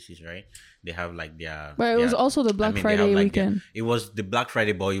other places, right? They have like their. But it was also the Black they Friday have, like, weekend. it was the Black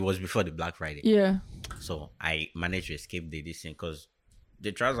Friday, but it was before the Black Friday. Yeah. So I managed to escape this thing because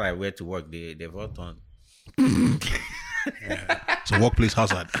the trousers I wear to work, they've all torn. So workplace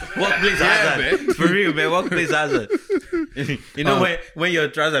hazard. Workplace hazard. man. For real, man. Workplace hazard. You know when your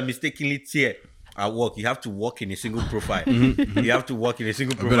trousers mistakenly tear at work, you have to walk in a single profile. You have to walk in a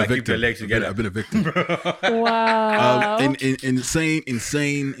single I've been a profile, keep your victim. legs together. I've been a victim. Wow.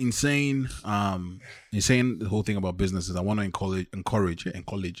 Insane. The whole thing about businesses. I want to encourage.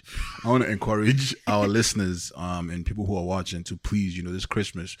 I want to encourage our listeners and people who are watching to please, this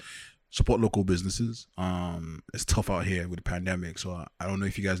Christmas, support local businesses. It's tough out here with the pandemic, so I don't know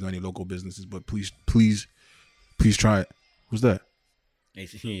if you guys know any local businesses, but please try it. Who's that?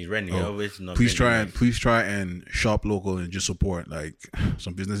 He's running. Always not. Please running. try and shop local and just support. Like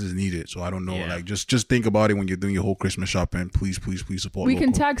some businesses need it. So I don't know. Yeah. Like just think about it when you're doing your whole Christmas shopping. Please support. We local.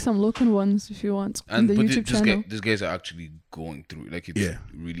 can tag some local ones if you want on And the but YouTube channel. these guys are actually going through like it's Yeah.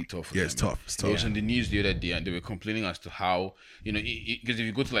 really tough. For Yeah, them, it's man. tough. It's I was tough. in the news the other day and they were complaining as to how because if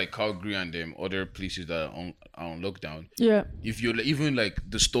you go to like Calgary and other places that are on lockdown, Yeah. if you're even like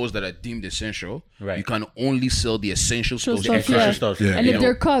the stores that are deemed essential, Right. you can only sell the essential Sure stores. stuff, in yeah. cash. Stuff. Yeah. And you if know.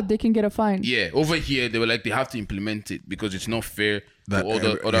 they're caught, they can get a fine. Yeah, over here they were like they have to implement it because it's not fair That to all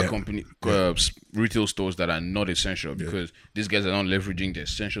the other yeah. company retail stores that are not essential because these guys are not leveraging the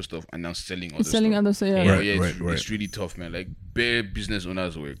essential stuff and now selling other Selling stuff. others, so yeah. Yeah, Right, yeah, right. it's really tough, man. Like bare business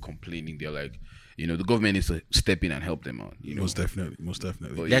owners were complaining. They're like, the government needs to step in and help them out. Most definitely.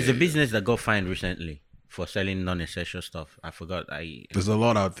 But There's yeah, a business that got fined recently for selling non-essential stuff. I forgot. There's a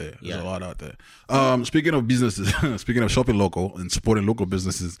lot out there. There's Yeah. a lot out there. Speaking of businesses, speaking of shopping local and supporting local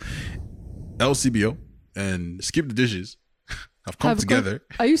businesses, LCBO and Skip the Dishes have come together.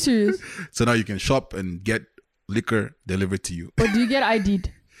 Are you serious? So now you can shop and get liquor delivered to you. But do you get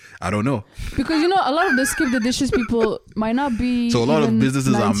ID'd? I don't know. Because a lot of the Skip the Dishes people might not be. So a lot of even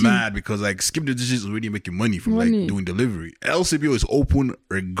businesses 19. are mad because like Skip the Dishes is already making money from Money. like doing delivery. LCBO is open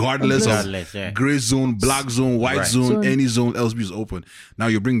regardless Regardless, of yeah. gray zone, black zone, white Right. zone, any zone. LCBO is open. Now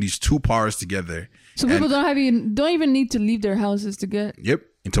you bring these two powers together. So people don't even need to leave their houses to get. Yep.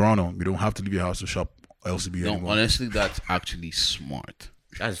 In Toronto, you don't have to leave your house to shop LCBO No, anymore. honestly, that's actually smart.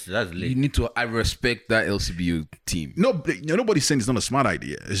 That's You lit. need to. I respect that LCBO team. No, nobody's saying it's not a smart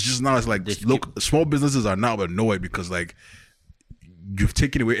idea. It's just now it's like look, small businesses are now annoyed because like you've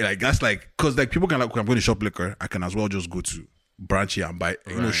taken away like that's like because like people can like I'm going to shop liquor, I can as well just go to Branchy and buy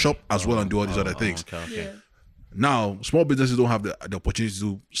shop as well and do all these other things. Okay. Now small businesses don't have the opportunity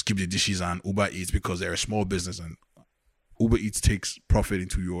to skip the dishes and Uber Eats because they're a small business and Uber Eats takes profit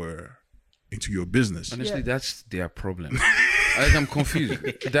into your business. Honestly, that's their problem. I'm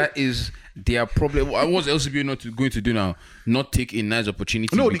confused. That is their problem. What was LCBO not going to do now? Not take a nice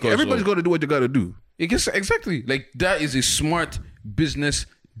opportunity? No, because everybody's got to do what they got to do. I guess exactly. Like that is a smart business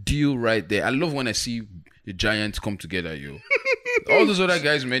deal right there. I love when I see the giants come together, yo. All those other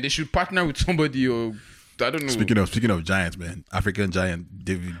guys, man, they should partner with somebody or I don't know. Speaking of giants, man, African giant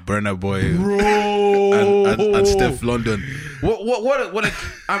David Burna Boy, Bro, and Steph London. What?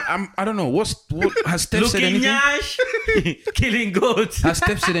 I don't know. What has Steph said Looking anything? Yash, killing goats. Has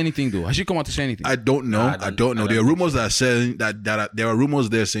Steph said anything though? Has she come out to say anything? I don't know. I I don't- don't know. I There are don't rumors that are saying that there are rumors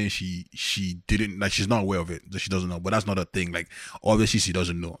there saying she didn't like she's not aware of it, that she doesn't know. But that's not a thing. Like obviously she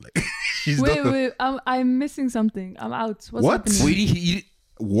doesn't know. Like she's Wait, not, wait. I'm missing something. I'm out. What's What? happening? Wait, he,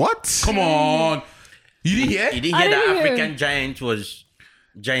 what? come on. You didn't hear? You didn't I hear didn't the hear. African giant was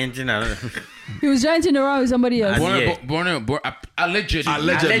gianting around. He was gianting around with somebody else. Yeah. Allegedly.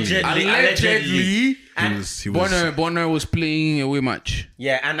 Allegedly. And, He was Bonner was playing away match.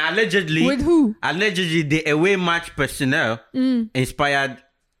 yeah, and allegedly. With who? Allegedly, the away match personnel inspired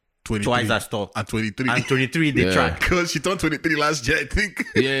 23 twice as tall. and 23. And 23 the Yeah. track. Because she turned 23 last year, I think.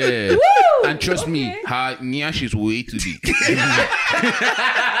 Yeah. And trust me, her nyash is way too big.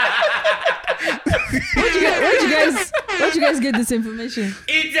 Where'd you guys get this information?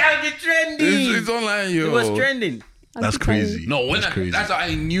 It's out the trending. It's online, yo. It was trending. That's crazy. No, when that's crazy. that's how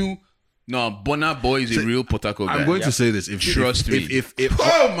I knew. No, Bonner Boy is a real Potako guy. I'm going to say this. If Trust me. If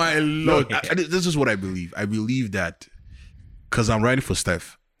Oh my no, lord. this is what I believe. I believe that because I'm writing for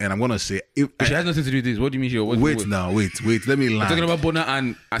Steph, and I'm gonna say if She has nothing to do with this. What do you mean here? Wait. wait. Let me I'm talking land. about Bonner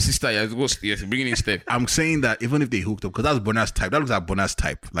and her sister. Yes, bringing in Steph. I'm saying that even if they hooked up, because that's Bonner's type. That looks like Bonner's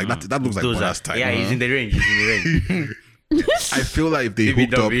type. Like that looks like Those are, Bonner's type. yeah, he's in the range. He's in the range. I feel like if they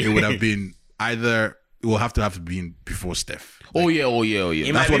hooked up, BBW. it would have been either. It will have to been before Steph. Oh yeah.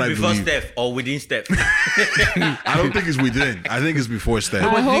 It That's might what be I before believe. Steph or within Steph. I don't think it's within. I think it's before Steph.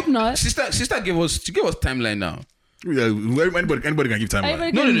 I hope not. Sister gave us timeline now. Yeah, anybody can give time.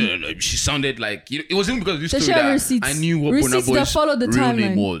 Everybody No. She sounded like it was even because of this Does story she have that receipts? I knew what Receipts Bonner that Boy's follow the real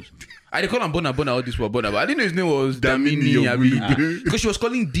name timeline. was. I call him Bonner all this was Bonner, but I didn't know his name was Damini Damini Abi. Obi. Because she was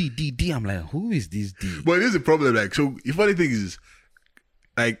calling D. I'm like, who is this D? But it is a problem. Like, so the funny thing is,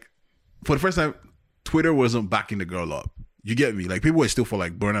 like, for the first time, Twitter wasn't backing the girl up. You get me? Like, people were still for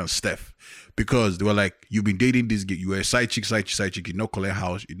like Burna and Steph because they were like, you've been dating this girl. You were a side chick. You no collect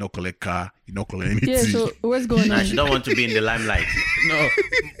house. You no collect car. You no collect anything. Yeah, so what's going Nah, on? she don't want to be in the limelight. No,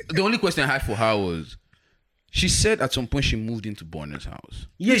 the only question I had for her was, she said at some point she moved into Bonner's house.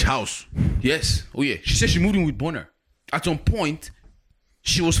 Which house? Yes. Oh yeah. She said she moved in with Bonner. At some point,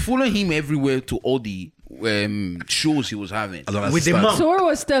 she was following him everywhere to all the shows he was having. As long as With the it starts. mom. So where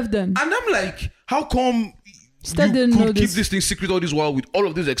was Steph then? And I'm like, how come Steph you didn't know could keep this. this thing secret all this while with all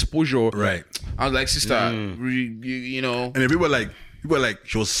of this exposure? Right. I was like, sister, you know. And then people were like,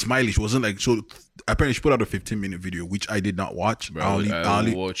 she was smiling. She wasn't like, so apparently she put out a 15-minute video, which I did not watch. Bro, I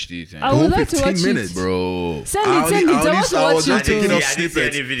only watched it. I the whole would like to 15 watch minutes. it. Bro. Send it. I want to watch taking it. off I didn't see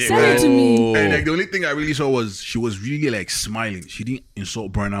snippets. any video. Send it to me. And like the only thing I really saw was she was really like smiling. She didn't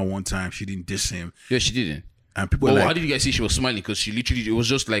insult Burna one time. She didn't diss him. Yeah, she didn't. And people Well, were how like, did you guys see she was smiling? Because she literally, it was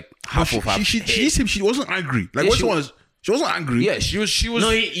just like half of her. she dissed him. She wasn't angry. Like Yeah, what she she was. She wasn't angry. Yeah, she was.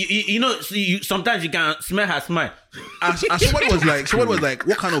 No, you know, sometimes you can smell her smile. And somebody was like,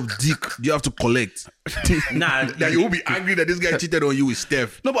 what kind of dick do you have to collect? Nah, That you will be angry that this guy cheated on you with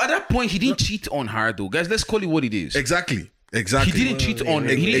Steph. No, but at that point, he didn't cheat on her, though. Guys, let's call it what it is. Exactly. He didn't cheat on.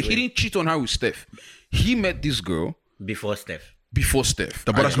 He didn't cheat on her with Steph. He met this girl. before Steph. before Steph.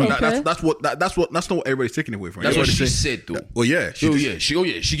 But that's, I know. that's not what everybody's taking away from. That's what Everybody's she saying- said though. Oh yeah, She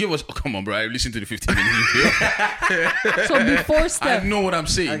gave us. Oh, come on, bro! I listened to the 15-minute video. So before I Steph. know what I'm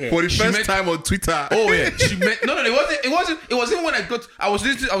saying. for the She first met- time on Twitter. Oh yeah, she met. No, it wasn't when I got. I was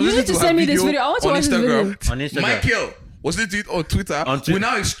listening. I was You listening need to her send me this video. I want to on watch this Instagram. video. On Instagram. Michael was listening to it on Twitter. On Twitter. We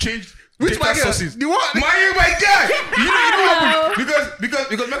now exchanged. Which data Michael? sources. The what? My guy. You know what happened?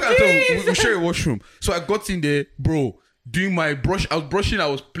 Because Michael and Tom, we share a washroom. So I got in there, bro. Doing my brush, I was brushing. I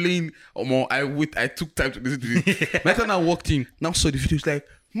was playing. I took time to listen to this. Michael now walked in. Now saw the video. He's like,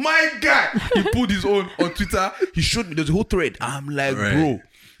 my guy. He put his own on Twitter. He showed me. There's a whole thread. I'm like, Right. bro.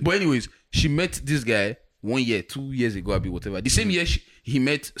 But anyways, she met this guy 1 year, 2 years ago, whatever. The same year he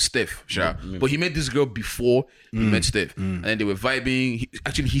met Steph, sure. But he met this girl before he met Steph, and then they were vibing.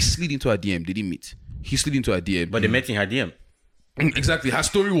 He slid into her DM. They didn't meet. He slid into her DM. But they met in her DM. Exactly. Her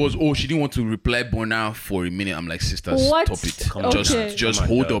story was, she didn't want to reply Bona for a minute. I'm like, sister, What? stop it. Come on. Just Oh my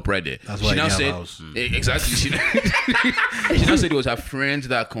hold God. up right there. That's why she I now didn't have said, a house. Exactly. She now said it was her friends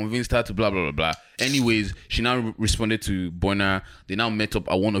that convinced her to blah, blah, blah, blah. Anyways, she now responded to Bona. They now met up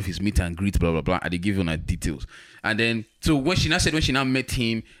at one of his meet and greet, blah, blah, blah. And they gave her details. And then, so when she now met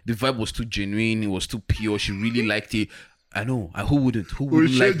him, the vibe was too genuine. It was too pure. She really liked it. I know. Who wouldn't like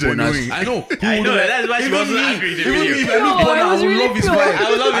Bona's? genuine. I know. I know. That's why she Even wasn't me, angry in the even video. me, if I No, meet Bona, it I was would really love his pure. vibe.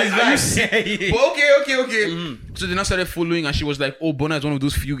 I love his Are you vibe. But okay. So they now started following, and she was like, "Oh, Bona is one of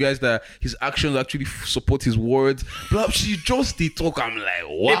those few guys that his actions actually support his words." Blah. She just did talk. I'm like,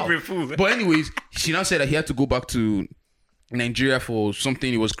 wow. April Fool. But anyways, she now said that he had to go back to Nigeria for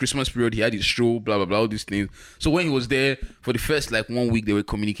something. It was Christmas period. He had his show. Blah blah blah. All these things. So when he was there for the first 1 week, they were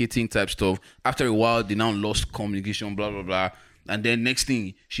communicating type stuff. After a while, they now lost communication. Blah blah blah. And then next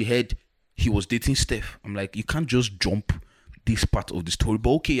thing she heard, he was dating Steph. I'm like, you can't just jump this part of the story.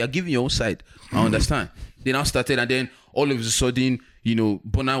 But okay, you're giving your own side. I understand. They now started, and then all of a sudden,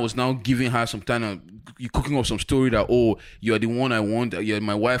 Bona was now giving her some kind of cooking up some story that, oh, you're the one I want. You're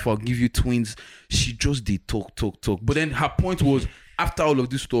my wife. I'll give you twins. She just did talk. But then her point was, after all of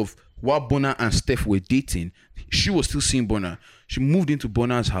this stuff, while Bona and Steph were dating, she was still seeing Bona. She moved into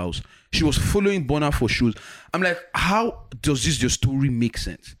Bona's house. She was following Bona for shoes. I'm like, how does your story make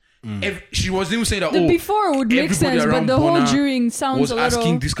sense? She was even saying that, The before would make everybody sense, but around the whole Bona during sounds was a little.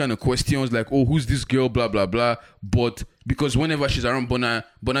 asking these kind of questions like, oh, who's this girl, blah blah blah. But because whenever she's around Bona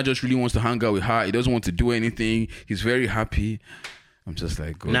just really wants to hang out with her. He doesn't want to do anything. He's very happy. I'm just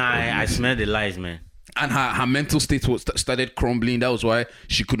like, God, Nah, I obviously. smell the lies, man. And her mental state started crumbling. That was why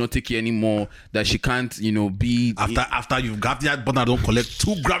she could not take it anymore. That she can't, be After you've got that, but I don't collect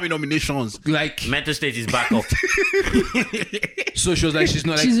 2 Grammy nominations. like. Mental state is back up. So she was like, she's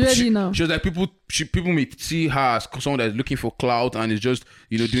not like. She's ready now. She was like, people may see her as someone that's looking for clout and is just,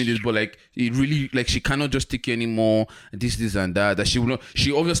 doing this, but like, it really, like, she cannot just take it anymore. This and that. That she will not.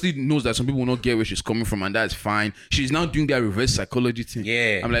 She obviously knows that some people will not get where she's coming from, and that's fine. She's now doing that reverse psychology thing.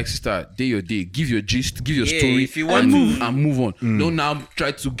 Yeah. I'm like, sister, day your day, give your gist, give your Yeah, story, if you want and to- move on. Don't now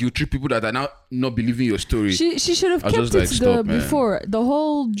try to guilt trip people that are now not believing your story. She should have I was kept just it like, to stop, the man. before. The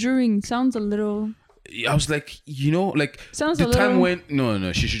whole during sounds a little. I was like, Sounds the a time little- when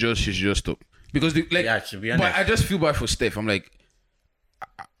no, she should just stop because Yeah, to be But honest. I just feel bad for Steph. I'm like,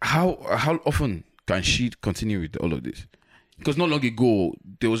 how often can she continue with all of this? Because not long ago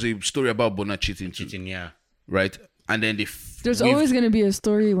there was a story about Bona cheating, Yeah. right? And then There's always going to be a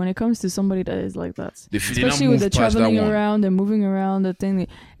story when it comes to somebody that is like that. they Especially now with the moved past that traveling one. around and moving around. The thing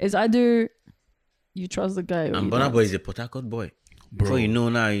is either you trust the guy or And you Burna don't. Boy is a Port Harcourt boy. Bro. Before you know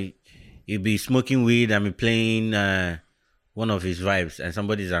now, you be smoking weed and be playing one of his vibes, and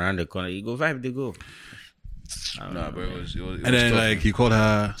somebody's around the corner. You go vibe, they go. Nah, bro, it was And then tough. he called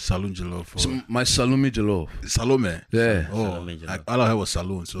her Saloon Jollof. My Salome Jollof. Salome. Yeah. Oh, Salome Jollof. like, all I heard was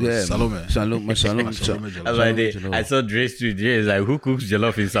Saloon. So Yeah, Salome. Salome, my Salome. Salome Jollof. That's why they, Jollof. I saw Dre's tweet. Dre is like, who cooks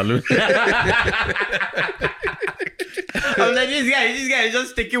jollof in saloon? I'm like, this guy is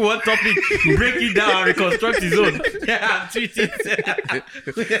just taking one topic, break it down, and reconstruct his own. Yeah, I'm tweeting.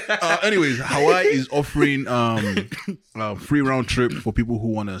 Anyways, Hawaii is offering free round trip for people who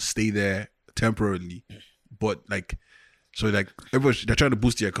want to stay there temporarily, but everybody, they're trying to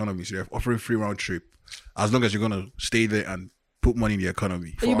boost the economy, so they're offering free round trip as long as you're gonna stay there and put money in the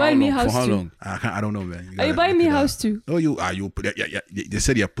economy. Are you buying me For house how too? long? I don't know, man. Are you gotta buying look me it up. house too? No, you put yeah. They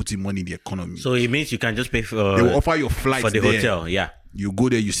said you're putting money in the economy. So it means you can just pay for they will offer your flights for the there. hotel. Yeah, You go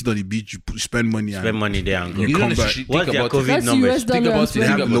there, you sit on the beach, you spend money, spend money there and go. You come don't back. necessarily What's think their about it. COVID That's numbers? US dollar. Think about and it. They spend.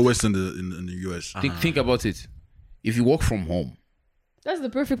 have Think the about lowest in the US. Think about it. If you work from home, That's the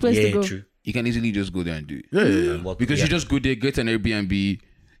perfect place Yeah, to go. true. you can easily just go there and do it. Yeah. Work- Because yeah. you just go there, get an Airbnb,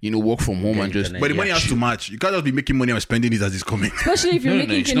 work from home and just. internet. But the money has to match. You can't just be making money and spending it as it's coming. Especially if you're No,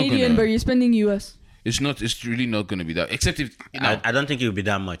 making it's not Canadian, gonna- but you're spending US. It's not. It's really not going to be that. Except if I don't think it will be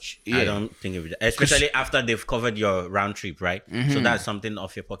that much. Yeah. I don't think it will be that. Especially after they've covered your round trip, right? So that's something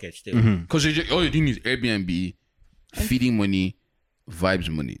off your pocket still. because all you're doing is Airbnb, feeding money, vibes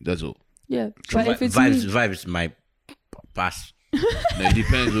money. That's all. Yeah. So But if it's vibes might pass. No, it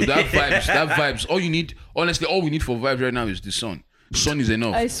depends. Bro. That vibes. All you need, honestly, all we need for vibes right now is the sun. Sun is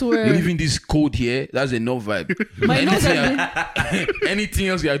enough. I swear. You live in this cold here. That's enough vibe. My nose anything, has been- anything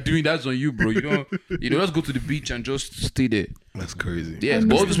else you are doing, that's on you, bro. You know, just go to the beach and just stay there. That's crazy. Yes, I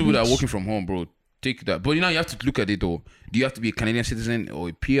but all miss those the people that are beach. working from home, bro, take that. But you have to look at it though. Do you have to be a Canadian citizen or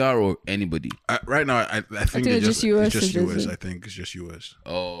a PR or anybody? Right now, I think it's just US It's just US. citizen. I think it's just US.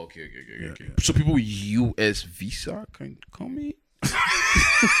 Oh, okay. So people with US visa can come in.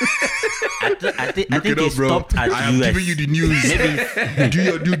 I think Look it it up, bro. stopped at I am US. giving you the news. Do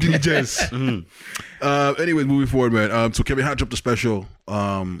your due diligence. Anyways, moving forward, man. So Kevin Hart dropped a special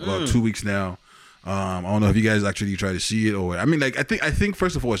about 2 weeks now. I don't know if you guys actually try to see it or I mean, like I think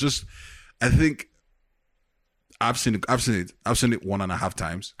first of all, it's just I think I've seen it 1.5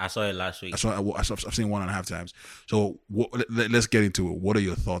 times. I saw it last week. I've seen it 1.5 times. So let's get into it. What are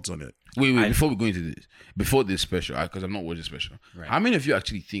your thoughts on it? Wait, before we go into this, before this special, because I'm not watching special. Right. How many of you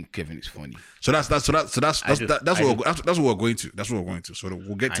actually think Kevin is funny? So that's what we're going to. That's what we're going to. So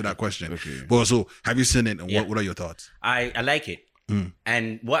we'll get to that question. Okay. But so have you seen it? And Yeah. what are your thoughts? I like it.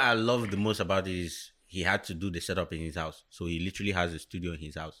 And what I love the most about it is he had to do the setup in his house. So he literally has a studio in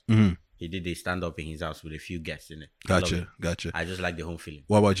his house. He did a stand up in his house with a few guests in it. I love it. Gotcha. I just like the home feeling.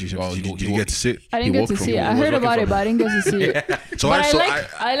 What about you, Shams? Well, Did he you get to sit? I didn't He get to worked see from it. home. I He was heard working about from it, but I didn't get to see it. So But I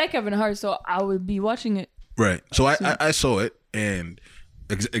I like Kevin Hart, so I would be watching it. right. So I saw it and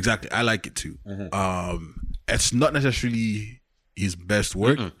exactly I like it too. It's not necessarily his best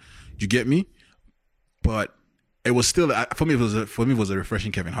work. You get me? But it was still for me. It was a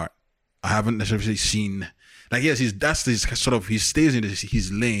refreshing Kevin Hart. I haven't necessarily seen like yes, that's his sort of he stays in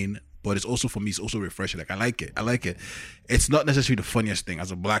his lane, but it's also for me. It's also refreshing. Like I like it. It's not necessarily the funniest thing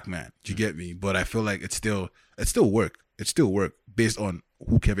as a black man. Do you get me? But I feel like it's still work. It's still work based on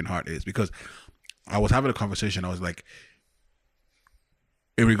who Kevin Hart is because I was having a conversation. I was like,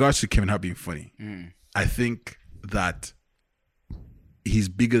 in regards to Kevin Hart being funny, I think that he's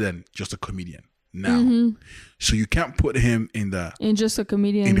bigger than just a comedian now. So you can't put him in the And just a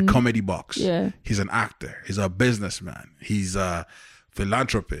comedian. in the comedy box. Yeah. He's an actor. He's a businessman. He's a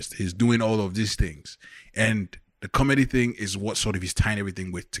philanthropist. He's doing all of these things. And the comedy thing is what sort of he's tying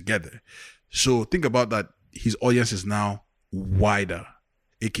everything with together. So think about that. His audience is now wider,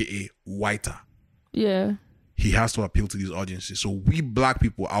 aka whiter. Yeah. He has to appeal to these audiences. So we black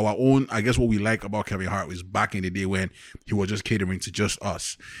people, our own, I guess what we like about Kevin Hart was back in the day when he was just catering to just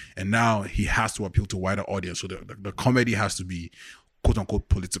us. And now he has to appeal to a wider audience. So the comedy has to be quote unquote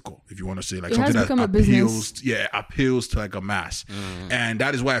political, if you want to say like It something has that become a appeals, business. appeals to like a mass. And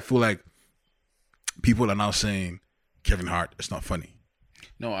that is why I feel like people are now saying Kevin Hart is not funny.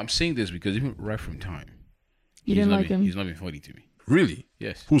 No, I'm saying this because even right from time, You he's didn't not like been- him. He's not been funny to me. Really?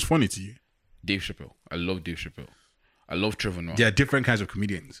 Yes, Who's funny to you? Dave Chappelle. I love Dave Chappelle. I love Trevor Noah. There are different kinds of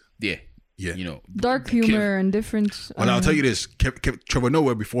comedians. Yeah. Yeah. You know, Dark humor and different. Well, I'll tell you this: Trevor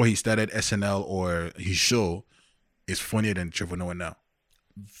Noah, before he started SNL or his show, is funnier than Trevor Noah now.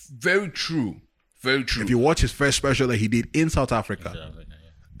 very true. Very true. If you watch his first special that he did in South Africa,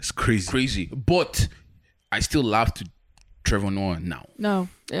 it's crazy. Crazy, but I still laugh to Trevor Noah now. No.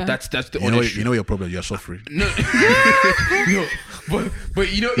 Yeah. That's the You know, honest you know your problem. You're suffering. No, no,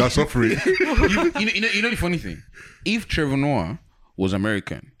 but you know, You're suffering. you know the funny thing. If Trevor Noah was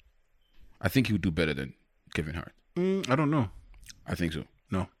American, I think he would do better than Kevin Hart. I don't know. I think so.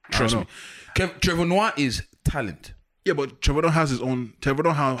 No, Trust I me. don't know. Trevor Noah is talent. Yeah, but Trevor Noah has his own. Trevor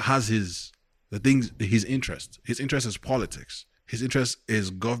Noah has the things. His interest. His interest is politics. His interest is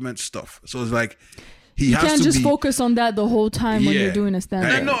government stuff. So it's like he you has can't to just be. focus on that the whole time when Yeah. you're doing a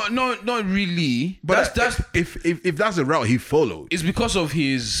stand-up. No, not really. But that's if that's the route he followed, it's because of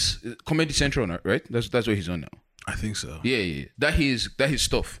his Comedy Central, right? That's what he's on now. I think so. Yeah. That his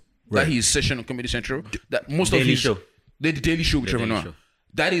stuff. Right. That his session on Comedy Central. That most Daily of his Show. The Daily Show with Trevor Daily Noah. Show.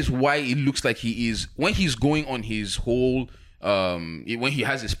 That is why it looks like he is when he's going on his whole when he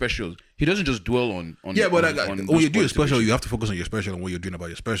has his specials, he doesn't just dwell on Yeah, but on when you do a those special, issues. you have to focus on your special and what you're doing about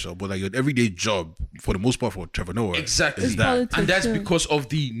your special. But like your everyday job, for the most part, for Trevor Noah, Exactly. is It's that. politics, And that's yeah. because of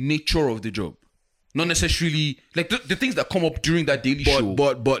the nature of the job. Not necessarily like the things that come up during that daily show.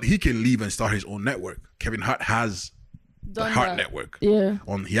 But he can leave and start his own network. Kevin Hart has the Done Hart that. Network. Yeah.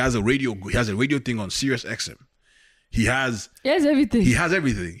 He has a radio thing on Sirius XM. He has everything. He has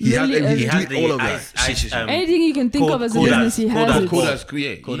everything. Literally He has the all of that. Anything you can think of as a business, he has it.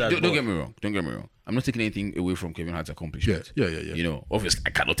 Don't get me wrong. Don't get me wrong. I'm not taking anything away from Kevin Hart's accomplishment. Yeah. You know, obviously, I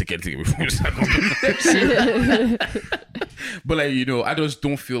cannot take anything away from his accomplishment. But like, you know, I just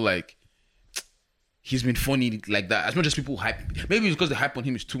don't feel like he's been funny like that. As much as people hype, maybe it's because the hype on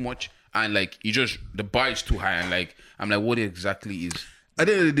him is too much, and like the bar is too high, and like I'm like, what exactly is? At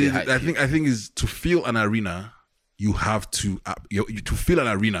the end of the day, I think is to fill an arena. You have to to fill an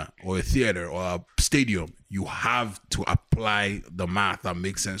arena or a theater or a stadium. You have to apply the math that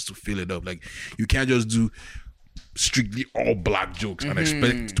makes sense to fill it up. Like you can't just do strictly all black jokes and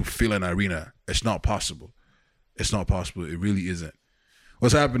expect to fill an arena. It's not possible. It's not possible. It really isn't.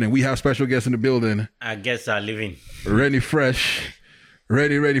 What's happening? We have special guests in the building. I guess I'm leaving. Ready fresh,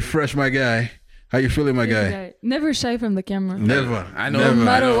 my guy. How you feeling, my guy? Never shy from the camera. Never. I know. No Never.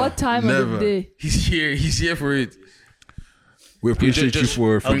 matter what time of the day. He's here for it. We appreciate you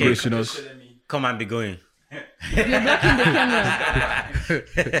for gracing us. Come and be going. You're blocking the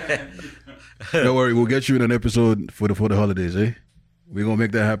camera. Don't worry, we'll get you in an episode for the holidays, eh? We're gonna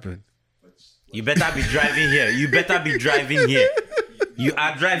make that happen. You better be driving here. You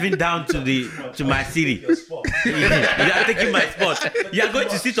are driving down to my city. You are taking my spot. You are going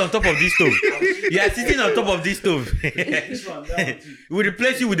to sit on top of this stove. You are sitting on top of this stove. We'll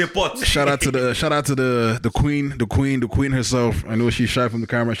replace you with a pot. Shout out to the queen herself. I know she's shy from the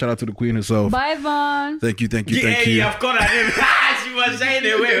camera. Shout out to the queen herself. Bye, Vaughn. Thank you. You have called her name. She was shying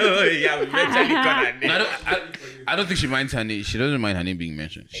away. Oh, you have eventually called her name. I don't think she minds her name. She doesn't mind her name being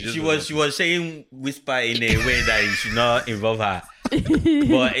mentioned. She was saying whisper in a way that you should not involve her.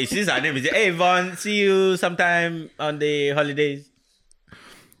 But since her name is, hey Vaughn, see you sometime on the holidays.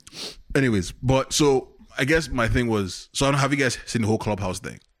 Anyways, but so I guess my thing was, so I don't have you guys seen the whole Clubhouse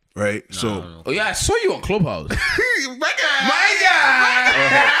thing, right? No. Oh yeah, I saw you on Clubhouse. my guy.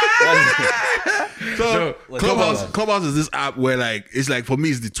 So Clubhouse is this app where like it's like for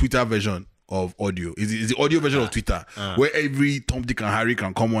me it's the Twitter version of audio. It's the audio version of Twitter where every Tom, Dick, and Harry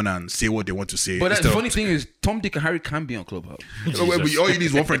can come on and say what they want to say. But the funny thing is, Tom, Dick, and Harry can be on Clubhouse. All you need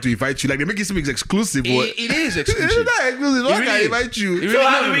is one friend to invite you. Like they make it seem exclusive. But it is exclusive. It's not exclusive. One can invite you. So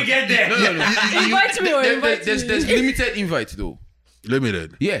how do we get there? No. Invite me or invite There's limited invites though.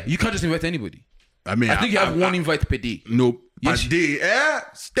 Limited. Yeah, you can't just invite anybody. I mean, I think you have one invite per day. No, Yes. per day.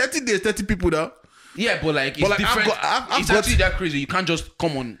 30 days, 30 people now. Yeah, but like it's different. It's actually that crazy. You can't just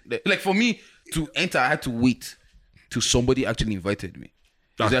come on. Like for me to enter, I had to wait till somebody actually invited me.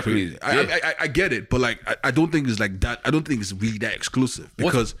 That's that crazy. Yeah. I get it, but like I don't think it's like that. I don't think it's really that exclusive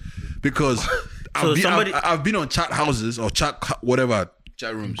because I've been on chat houses or chat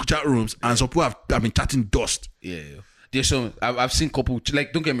rooms, and some people have been chatting dust. Yeah. There's some I've seen couple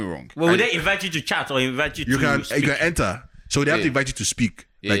like, don't get me wrong. Well, will they invite you to chat or invite you to speak? You can enter, so they have to invite you to speak,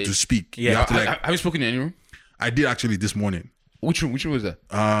 to speak. Yeah. You have to, have you spoken in any room? I did actually this morning. Which room was that?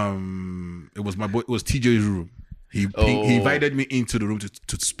 It was my boy. It was TJ's room. He invited me into the room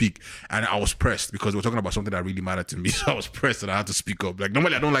to speak, and I was pressed because we were talking about something that really mattered to me. So I was pressed and I had to speak up. Like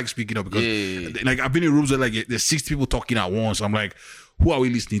normally I don't like speaking up because like I've been in rooms where like there's 6 people talking at once. I'm like, who are we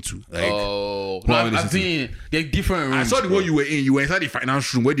listening to? Like, I've been they're different rooms. I saw the one you were in. You were inside the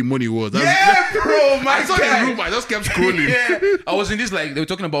finance room where the money was. Bro, I saw the room. I just kept scrolling. Yeah. I was in this like they were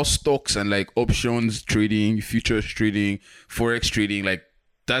talking about stocks and like options trading, futures trading, forex trading. Like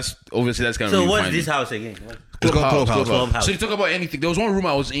that's kind of. So really what's finding. this house again? It's called Clubhouse. So you talk about anything. There was one room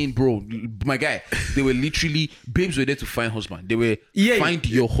I was in, bro. My guy, they were literally babes were there to find husband. They were find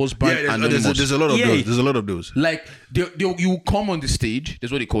your husband. Yeah, there's a lot of those. There's a lot of those. Like you come on the stage.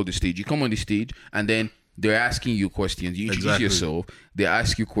 That's what they call the stage. You come on the stage and then they're asking you questions. You introduce yourself. They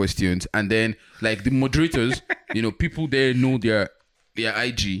ask you questions, and then like the moderators, people there know their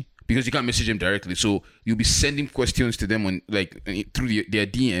IG. Because you can't message them directly, so you'll be sending questions to them on like through their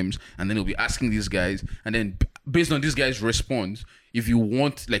DMs, and then you'll be asking these guys, and then based on these guys' response, if you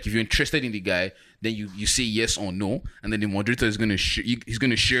want, like if you're interested in the guy, then you say yes or no, and then the moderator is gonna he's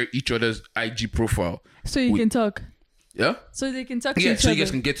gonna share each other's IG profile, so you can talk. Yeah. So they can talk to Yeah, each so other. you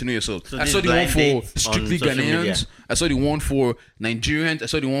guys can get to know yourself. So I saw the one for strictly social media. Ghanaians. I saw the one for Nigerians. I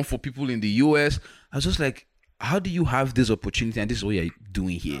saw the one for people in the US. I was just like, how do you have this opportunity and this is what you're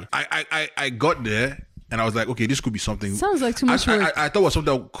doing here? I got there and I was like, okay, this could be something. Sounds like too much work. I thought it was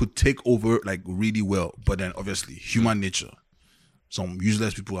something that could take over like really well, but then obviously human nature. Some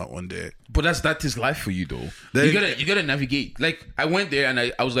useless people are on there. But that is life for you though. You gotta navigate. Like I went there and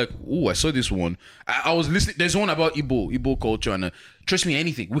I was like, oh, I saw this one. I was listening. There's one about Igbo culture and trust me,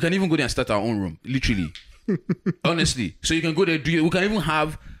 anything. We can even go there and start our own room, literally. Honestly. So you can go there. We can even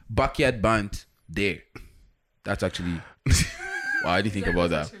have backyard band there. That's actually. Wow, I didn't think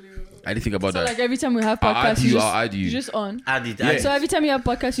about that. I didn't think about So that. like every time we have I'll add podcasts, you, you I'll add you. you just on. Add it. Yeah. Add it. So every time you have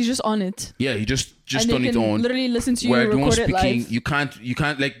podcasts, you just on it. Yeah, you just and turn they it can on. literally listen to you Where the one record it speaking, live.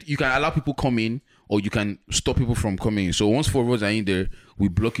 you can allow people come in, or you can stop people from coming in. So once 4 of us are in there, we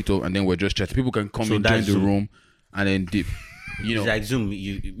block it off, and then we're just chatting. People can come So in, join that's the Zoom. room, and then dip. You know, It's like Zoom.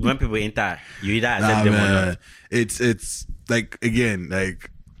 You when people enter, you either accept Nah, them or man. not. It's like again,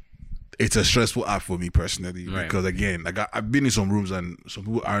 like it's a stressful app for me personally Right. because again, like I've been in some rooms and some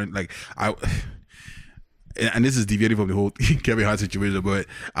people aren't like and this is deviating from the whole Kevin Hart situation, but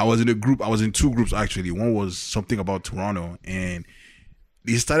I was in 2 groups actually. One was something about Toronto, and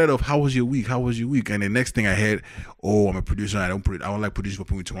they started off, how was your week? And the next thing I heard, oh, I'm a producer. I don't like producing for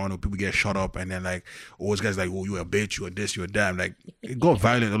people in Toronto. People get shut up, and then like, oh, this guy's like, oh, you a bitch, you a this, you a that. I'm like, it got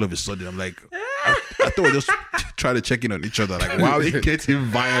violent all of a sudden. I'm like, I thought we just try to check in on each other. Like, wow, we getting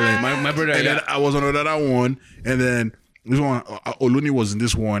violent. my brother. And then I was on another one, and then this one, Oluni was in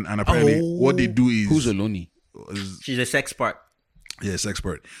this one, and apparently what they do is Who's Oloni? She's a sex part. Yes,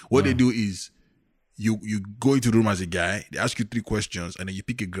 expert. What they do is you go into the room as a guy, they ask you 3 questions, and then you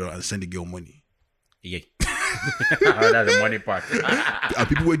pick a girl and send the girl money. Yeah. That's the money part. And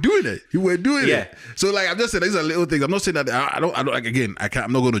people were doing it. Yeah. So like I'm just saying, these are little things. I'm not saying that I don't like again.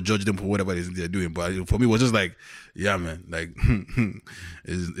 I'm not going to judge them for whatever it is they're doing. But for me, it was just like, yeah, man. Like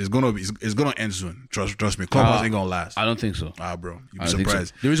it's gonna end soon. Trust me. Clubhouse ain't gonna last. I don't think so. Bro, you'd I be don't think so.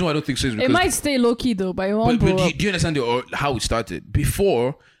 surprised. The reason why I don't think so is because It might stay low key though, but it won't But blow do up. you understand how it started?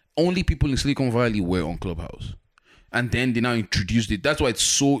 Before, only people in Silicon Valley were on Clubhouse. And then they now introduced it. That's why it's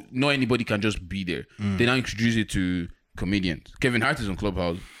so... Not anybody can just be there. They now introduce it to comedians. Kevin Hart is on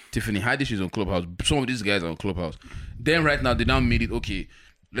Clubhouse. Tiffany Haddish is on Clubhouse. Some of these guys are on Clubhouse. Then right now, they now made it, okay,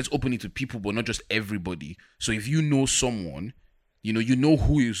 let's open it to people, but not just everybody. So if you know someone, you know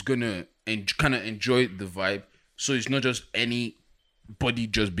who is going to kind of enjoy the vibe. So it's not just anybody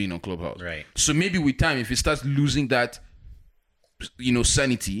just being on Clubhouse. Right. So maybe with time, if it starts losing that,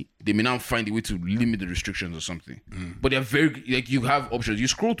 sanity, they may now find a way to limit the restrictions or something. But they're very, like, you have options. You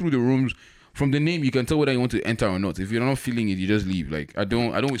scroll through the rooms, from the name, you can tell whether you want to enter or not. If you're not feeling it, you just leave. Like, I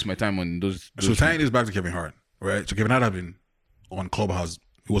don't waste my time on those So tying this back to Kevin Hart, right? So Kevin Hart had been on Clubhouse.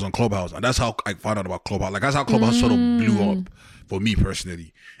 He was on Clubhouse, and that's how I found out about Clubhouse. Like that's how Clubhouse sort of blew up for me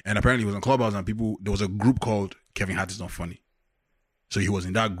personally. And apparently, he was on Clubhouse, and there was a group called Kevin Hart is Not Funny. So he was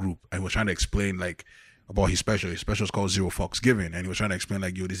in that group, and he was trying to explain like about his special. His special is called Zero Fucks Given, and he was trying to explain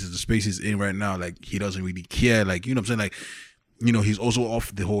like, yo, this is the space he's in right now. Like he doesn't really care. Like, you know what I'm saying? Like, you know, he's also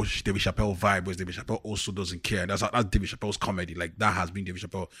off the whole David Chappelle vibe, whereas David Chappelle also doesn't care. That's David Chappelle's comedy. Like that has been David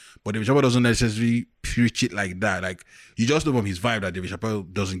Chappelle, but David Chappelle doesn't necessarily preach it like that. Like you just know from his vibe that David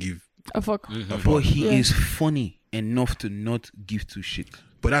Chappelle doesn't give A fuck. a fuck. But he is funny enough to not give two shit.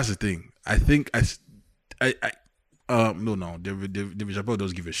 But that's the thing. I think no. David Chappelle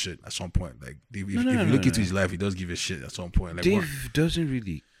does give a shit at some point. Like if you look into his life, he does give a shit at some point. Like Dave doesn't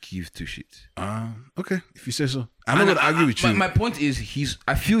really give two shit. okay, if you say so. I'm not gonna argue with you. My point is,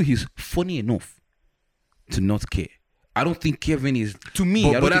 I feel he's funny enough to not care. I don't think Kevin is. To me,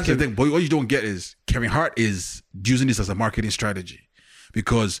 I don't But that's think the thing. But what you don't get is Kevin Hart is using this as a marketing strategy,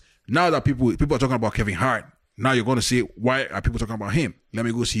 because now that people are talking about Kevin Hart, now you're going to say, why are people talking about him? Let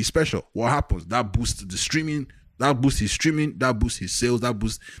me go see his special. What happens? That boosts the streaming. That boosts his streaming. That boosts his sales. That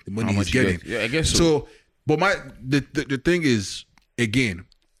boosts the money How he's much he getting. gets. Yeah, I guess so. So, but the thing is, again,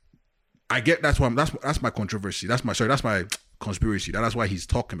 I get that's my controversy. That's my conspiracy. That's why he's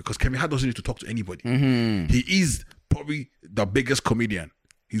talking, because Kevin Hart doesn't need to talk to anybody. He is probably the biggest comedian.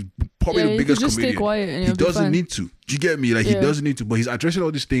 He's probably the you biggest could just comedian. stay quiet and He you'll be doesn't fine. need to. Do you get me? Like he doesn't need to, but he's addressing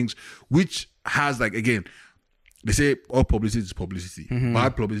all these things, which has like, again, they say all publicity is publicity.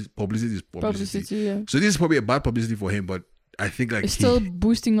 Bad publicity is publicity. Publicity, yeah. So this is probably a bad publicity for him, but I think like It's still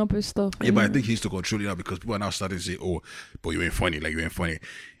boosting up his stuff. yeah, but I think he needs to control it now, because people are now starting to say, "Oh, but you ain't funny. Like you ain't funny."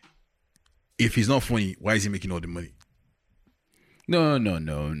 If he's not funny, why is he making all the money? No.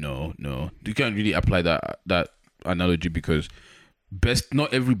 You can't really apply that analogy, because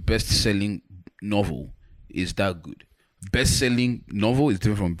not every best-selling novel is that good. Best-selling novel is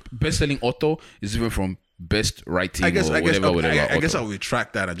different from best-selling author is different from best writing. I guess I I will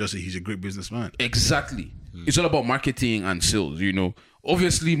retract that and just say he's a great businessman. Exactly. It's all about marketing and sales, you know.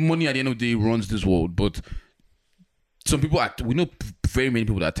 Obviously, money at the end of the day runs this world, but some people we know very many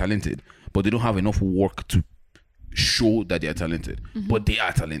people that are talented, but they don't have enough work to show that they are talented. But they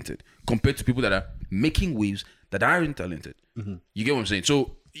are talented compared to people that are making waves that aren't talented. You get what I'm saying?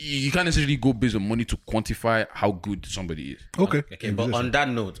 So you can't necessarily go based on money to quantify how good somebody is. Okay. Okay, but on that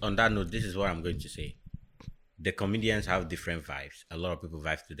note, this is what I'm going to say. The comedians have different vibes. A lot of people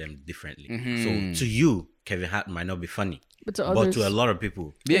vibe to them differently. So to you, Kevin Hart might not be funny, But to but others, to a lot of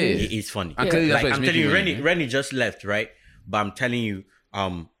people, Yeah. it is funny. And clearly that's Like why I'm it's telling you, making money, Rennie just left, right? But I'm telling you,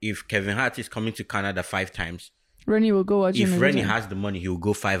 if Kevin Hart is coming to Canada 5 times, Rennie will go watch him. if every Rennie time. has the money, he will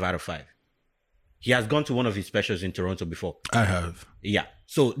go 5 out of 5. He has gone to one of his specials in Toronto before. I have. Yeah.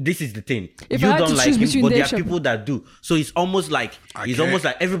 So this is the thing. If You I had don't to like choose him, between but there Dave are Chappelle- people that do. So it's almost like can't-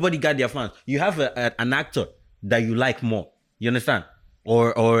 everybody got their fans. You have an actor that you like more. You understand?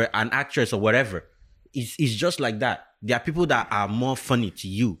 Or an actress or whatever. It's just like that. There are people that are more funny to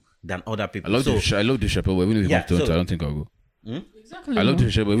you than other I people. love So Dave Chappelle, but even if he Yeah, comes to Toronto, so- I don't think I'll go. Exactly. I love no? Dave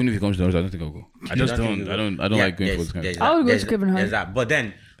Chappelle, but even if he comes to Toronto, I don't think I'll go. I just think don't. you I will. don't like going for this kind. there's of I would go there's- to Kevin Hart. There's that.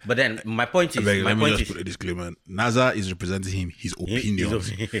 But then my point is, Let me just is, put a disclaimer. NASA is representing him, his opinions.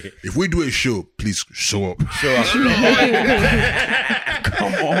 opinion. If we do a show, please show up.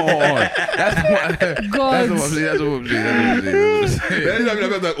 Come on, that's what I'm God. saying. That's what I'm saying.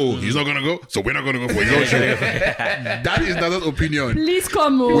 Like, oh, he's not gonna go, so we're not gonna go for his own show. That is NASA's opinion. Please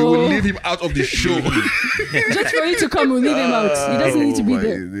come. We will Oh. leave him out of the show. Just for you to come, we'll leave him out. He doesn't need to be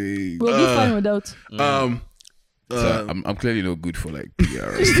there. We'll be fine without. So I'm clearly not good for like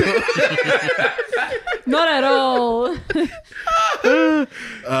PR. Not at all.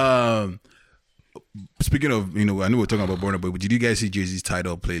 Speaking of, I know we're talking about Burna, but did you guys see Jay-Z's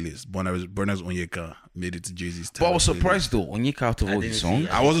Tidal playlist? Burna's Onyeka made it to Jay-Z's But I Tidal was playlist. surprised though. Onyeka out of all didn't his see songs.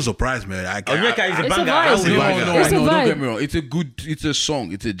 it. I wasn't surprised, man. Onyeka is a It's a banger. vibe. I would No, like No, that. It's a don't vibe. get me wrong. It's a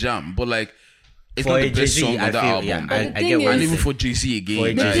song. It's a jam. But like, it's For not a the best Jay-Z, song I on that feel, album. yeah, And I the get thing what is- you're even saying. for JC again. For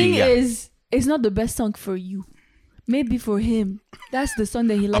a The like- thing yeah. is, it's not the best song for you. Maybe for him. That's the song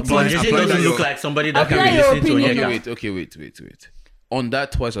that he likes. Apply- But Jay-Z apply doesn't that look your- like somebody that can Apply be your listening to opinion. Onyeka. Okay, wait. On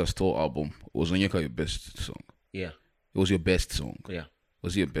that Twice as Tall album, was Onyeka your best song? Yeah. It was your best song. Yeah.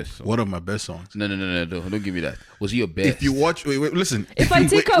 Was it your best song? One of my best songs. No, don't give me that. Was it your best? If you watch, wait, listen. If I you-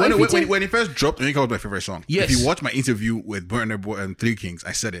 take wait, out- when, if you when, take- when it first dropped, Onyeka was my favorite song. Yes. If you watch my interview with Burna Boy and Three Kings,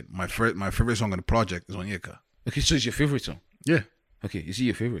 I said it. My favorite song on the project is Onyeka. Okay, so it's your favorite song. Yeah. Okay, is it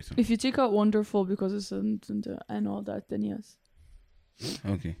your favorite song? If you take out Wonderful because it's and all that, then yes.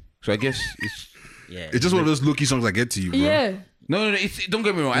 Okay, so I guess it's Yeah. It's just one of those low-key songs I get to you, bro. Yeah. no. It's, don't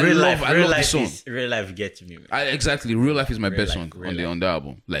get me wrong. I real love life the song. real life gets me. Man. Exactly. Real Life is my best Life, song Real on the Life. on the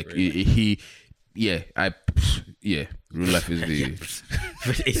album. Like Real Life is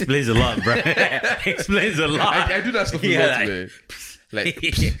the. Explains a lot, bro. Explains a lot. I do that stuff a Yeah, lot, like- man. Like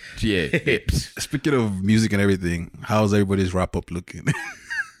yeah. Speaking of music and everything, how's everybody's wrap-up looking?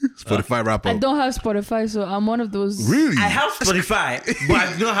 Spotify wrap-up. I don't have Spotify, so I'm one of those. Really? I have Spotify, but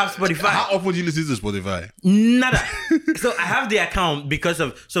I don't have Spotify. How often do you listen to Spotify? Nada. So I have the account because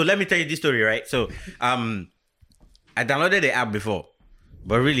of. So let me tell you this story, right? So I downloaded the app before,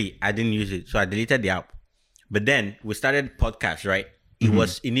 but really I didn't use it, so I deleted the app. But then we started podcast, right? It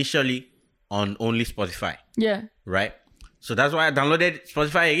was initially on only Spotify, Yeah. right? So that's why I downloaded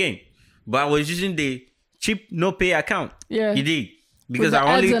Spotify again. But I was using the cheap no pay account. Yeah. You did. Because the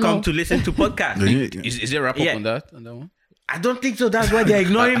I only ads and come all. to listen to podcasts. Is there a wrap up Yeah. on that one? I don't think so. That's why they're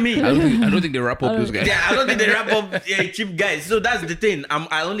ignoring me. I don't think they wrap up those guys. Yeah, I don't think they wrap up cheap guys. So that's the thing.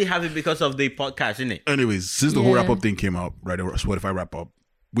 I only have it because of the podcast, innit? Anyways, since the whole Yeah. wrap-up thing came out, right, the Spotify wrap-up,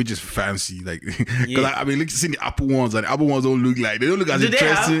 which is fancy, like, because Yeah. I mean, look, seeing the Apple ones, and the Apple ones don't look as Do they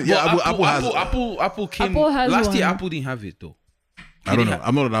interesting. have- Yeah, Well, Apple has. Apple came Apple has last year. one. Apple didn't have it though. I don't know.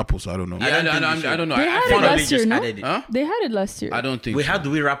 I'm not an Apple, so I don't know. Yeah, I don't think we don't know. They I had it found out. last year, no? added it. Huh? They had it last year. I don't think. Wait, so. how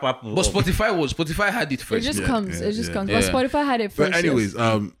do we wrap up? But Spotify had it It first. just Yeah, comes. yeah, It just yeah. comes. Yeah. But Spotify had it first. But anyways,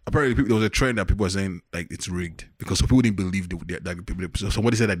 yes. apparently there was a trend that people were saying like it's rigged because some people didn't believe that people. So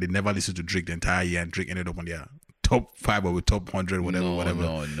somebody said that they never listened to Drake the entire year, and Drake ended up on their top 5 or top 100, whatever.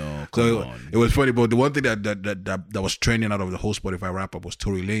 No. So Come on. it was funny, but the one thing that was trending out of the whole Spotify wrap up was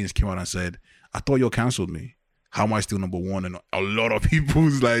Tory Lanez came out and said, "I thought you canceled me. How am I still number one?" And a lot of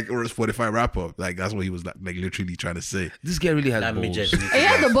people's like or Spotify wrap up, like that's what he was like literally trying to say. This guy really has That balls. midget. He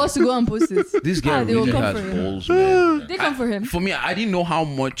had the boss to go and post it. This guy They will really come has for him. balls, man. They come for him. For me, I didn't know how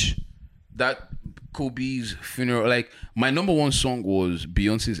much that Kobe's funeral. Like my number one song was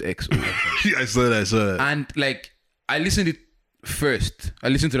Beyonce's XO, I saw that. and like I listened it first. I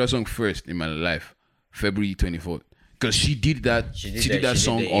listened to that song first in my life, February 24th, because she did that. She did that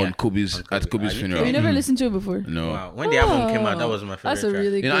song yeah. on Kobe's On Kobe. at Kobe's Ah, you funeral. You never listened to it before. No. Wow. When the album came out, that was my favorite. That's a track.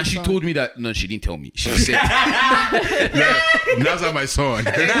 really You good know, and she song. told me that. No, she didn't tell me. She said, That's not my song.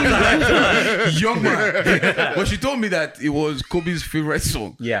 "Young man," but she told me that it was Kobe's favorite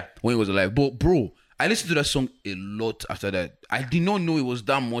song. Yeah. when he was alive. But bro, I listened to that song a lot after that. I did not know it was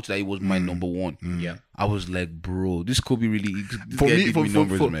that much that it was my number one. Yeah. I was like, bro, this Kobe really. This For guy me, did for, me for,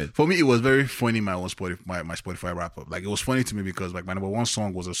 numbers, for, man. for me, it was very funny. My Spotify wrap up. Like it was funny to me because like my number one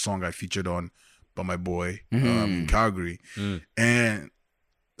song was a song I featured on by my boy in Calgary, and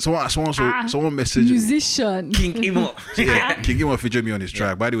someone messaged Musician. King Emo. yeah, King Emo featured me on his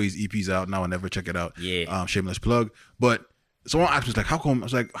track. By the way, his EP's out now. Never check it out. Yeah. Shameless plug. But someone asked me, like, how come? I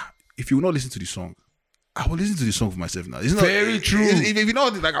was like, if you will not listen to the song, I will listen to the song for myself now. It's not Very true. If you know,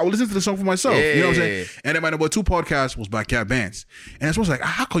 like, I will listen to the song for myself. Yeah. You know what I'm saying? And then my number 2 podcast was Backyard Bands. And someone's like,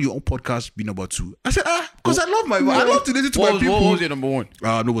 how can your own podcast be number 2? I said, because I love I love to listen to my people. What was your number 1?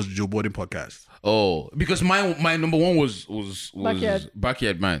 No, it was the Joe Budden podcast. Oh, because my number 1 was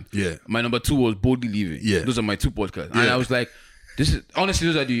Backyard Man. Yeah. My number 2 was Boldly Living. Yeah. Those are my 2 podcasts. Yeah. And I was like, this is honestly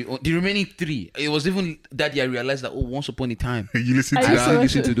those are the remaining 3. It was even that year I realized that once upon a time You listen to I used that? to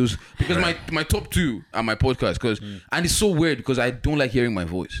listen to those because my top 2 are my podcast and it's so weird because I don't like hearing my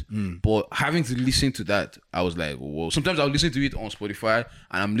voice. But having to listen to that, I was like, whoa. Sometimes I'll listen to it on Spotify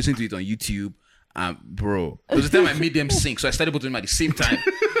and I'm listening to it on YouTube. Bro, there was the time I made them sync, so I started putting them at the same time.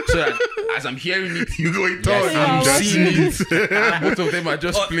 So that as I'm hearing it, You going Yes, talk. I'm Just seeing it, and both of them are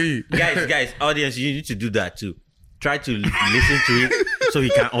just playing. guys, audience, you need to do that too. Try to listen to it so he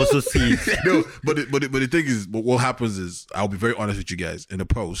can also see it. No, but the thing is, what happens is, I'll be very honest with you guys. In the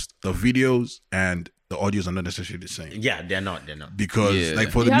post, the videos and the audios are not necessarily the same. Yeah, they're not. Because Yeah.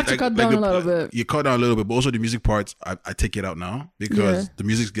 like for You the have to cut down a little bit. You cut down a little bit, but also the music parts, I take it out now because Yeah. the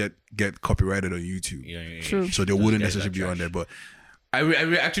music get copyrighted on YouTube, Yeah. True. so they wouldn't guys are necessarily be on there. But I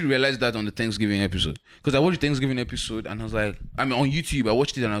actually realized that on the Thanksgiving episode because I watched the Thanksgiving episode and I was like, I mean, on YouTube, I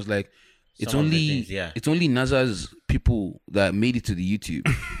watched it and I was like, it's Some of the only things, yeah. it's only NASA's people that made it to the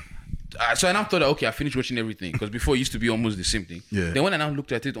YouTube. So I now thought, okay, I finished watching everything because before it used to be almost the same thing. Yeah. Then when I now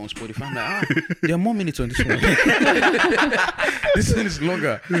looked at it on Spotify, I'm like, there are more minutes on this one. This one is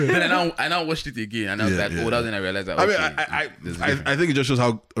longer. Then I now watched it again and I was Yeah, like, yeah. oh, that's when I realized that. I mean, Okay, there's a difference. I think it just shows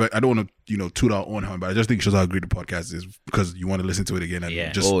how, like, I don't want to toot our own horn, but I just think it shows how great the podcast is because you want to listen to it again and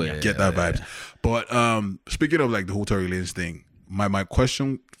Yeah. just Oh, yeah, get that vibes. But speaking of like the whole Tory Lanez thing, my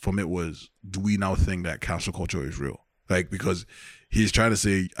question from it was, do we now think that cancel culture is real? Like, because he's trying to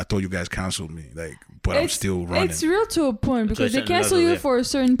say, I thought you guys canceled me, like, but I'm still running. It's real to a point because a they certain cancel level, you yeah. for a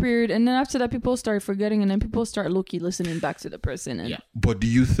certain period, and then after that, people start forgetting, and then people start low-key listening back to the person. And Yeah. But do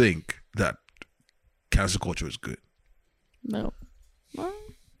you think that cancel culture is good? no, well,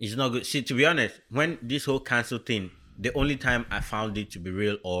 It's not good. See, to be honest, when this whole cancel thing, the only time I found it to be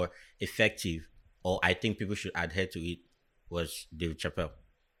real or effective, or I think people should adhere to it, was Dave Chappelle.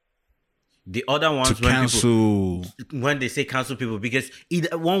 The other ones, To cancel. when they say cancel people, because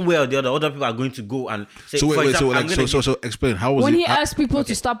either one way or the other people are going to go and say. So wait, for example, I'm gonna so explain, how was when it? he asked people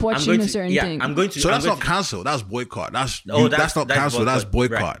to stop I'm watching going a to, certain yeah, thing, I'm going to. So I'm that's going not to- cancel. That's boycott. That's that's cancel. That's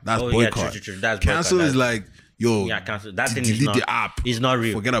boycott. Right. That's Oh, yeah, boycott. true. That's Cancel boycott. is like, yo, Yeah, cancel. That thing delete is not. the app. It's not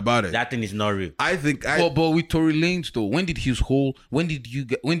real. Forget about it. That thing is not real. I think But with Tory Lanez though, when did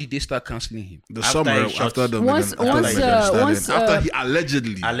when did they start canceling him? the After summer he shot- after the Once- Megan- once, after Megan Stallion, once, after he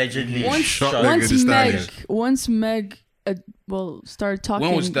allegedly Allegedly, once shot shot- Megan once Thee Stallion. Meg started talking.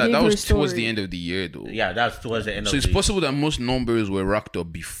 When was that? gave That her was towards story. the end of the year though. Yeah, that's towards the end So of it's the possible that most numbers were racked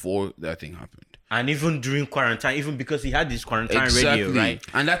up before that thing happened. And even during quarantine, even because he had this quarantine Exactly. radio, right?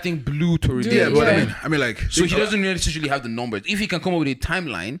 And that thing blew Tory Yeah, Lanez. but Yeah. I mean, like, So he doesn't necessarily have the numbers. If he can come up with a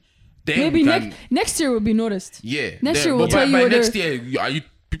timeline, then Maybe we can, next year will be noticed. yeah. next then- year we'll but tell you by whether- next year,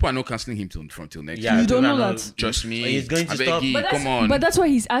 people are not canceling him till next Yeah, year. You don't people know are that. Trust me. He's going to I beg stop. you, But come on. But that's why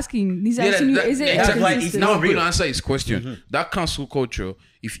he's asking. He's asking you, is it exactly. Why consistent? it's Now not I'm going to real. answer his question. That cancel culture,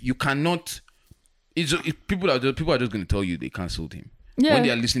 if you cannot, if people are just going to tell you they cancelled him. Yeah. When they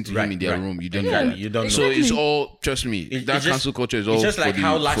are listening to him Right, in their right. room, you don't Yeah. know. You don't know. So it's Exactly. all, trust me, It's that just- cancel culture is all It's just like for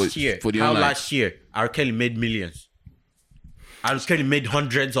how the, last for, year, for the online. R. Kelly made millions. R. Kelly made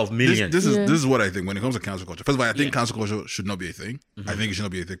hundreds of millions. this Yeah. is what I think when it comes to cancel culture. First of all, I think cancel culture should not be a thing. I think it should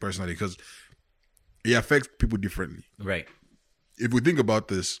not be a thing personally because it affects people differently. Right. If we think about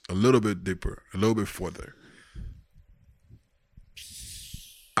this a little bit deeper, a little bit further,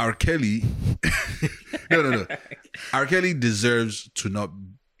 R. Kelly, no. R. Kelly deserves to not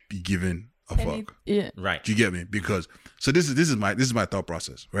be given a fuck. Yeah. Right. Do you get me? Because so this is my thought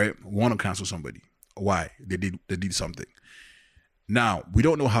process, right? Want to cancel somebody? Why? They did something. Now we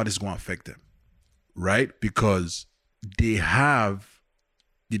don't know how this is going to affect them, right? Because they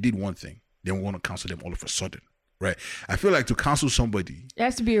did one thing. They want to cancel them all of a sudden, right? I feel like to cancel somebody, It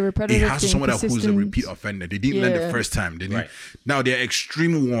has to be a it repetitive has to thing. someone who's a consistent. repeat offender. They didn't learn the Yeah. first time. They didn't. Right. Now there are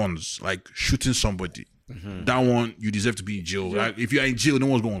extreme ones like shooting somebody. That one you deserve to be in jail. Like, if you're in jail, no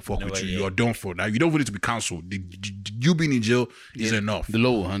one's going to fuck with way, you. yeah. You're done for. Now you don't want it to be cancelled. You being in jail is enough. The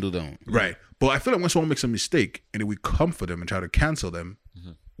law will handle that one. Right. But I feel like when someone makes a mistake and then we come for them and try to cancel them,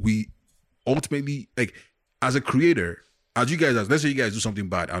 we ultimately, like, as a creator, as you guys, let's say you guys do something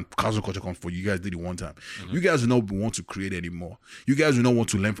bad and cancel culture comes for you, you guys did it one time. You guys will not want to create anymore. You guys will not want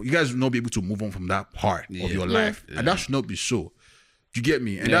to learn. You guys will not be able to move on from that part of your life. And that should not be so. You get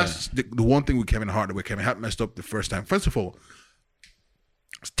me? And that's the one thing with Kevin Hart, where Kevin Hart messed up the first time. First of all,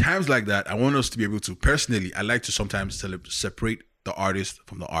 times like that, I want us to be able to, personally, I like to sometimes separate the artist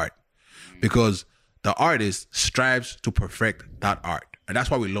from the art. Because the artist strives to perfect that art. And that's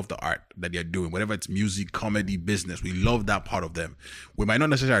why we love the art that they're doing. Whether it's music, comedy, business, we love that part of them. We might not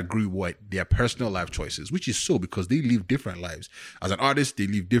necessarily agree with what their personal life choices, which is so because they live different lives. As an artist, they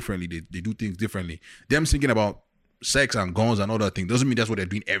live differently. They do things differently. Them thinking about sex and guns and other things doesn't mean that's what they're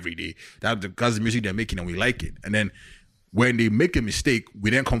doing every day. That's the music they're making and we like it. And then when they make a mistake,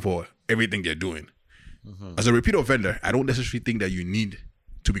 we then come for everything they're doing. As a repeat offender, I don't necessarily think that you need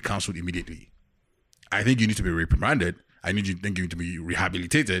to be cancelled immediately. I think you need to be reprimanded. I think you need to be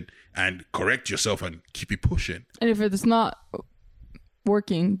rehabilitated and correct yourself and keep it pushing. And if it's not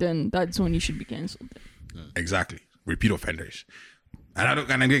working, then that's when you should be cancelled. Exactly. Repeat offenders.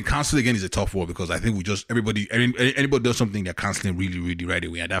 And again, cancel again is a tough word because I think anybody does something, they're canceling really, really right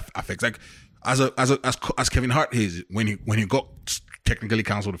away, and that affects. Like as Kevin Hart is, when he got technically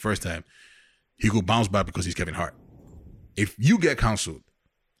cancelled the first time, he could bounce back because he's Kevin Hart. If you get cancelled,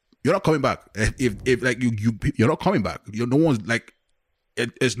 you're not coming back. If like you're not coming back. No one's like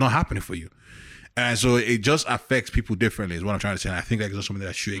it's not happening for you. And so it just affects people differently is what I'm trying to say. And I think like it's something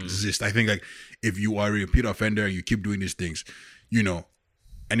that should exist. I think like if you are a repeat offender and you keep doing these things, you know,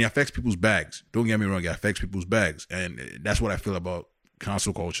 and it affects people's bags. Don't get me wrong, it affects people's bags. And that's what I feel about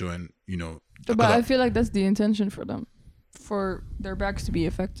cancel culture and, you know. But I feel like that's the intention for them. For their bags to be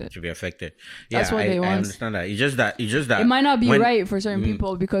affected. To be affected. That's what they want. I understand that. It's just that it might not be right for certain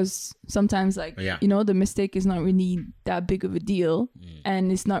people because sometimes like you know, the mistake is not really that big of a deal and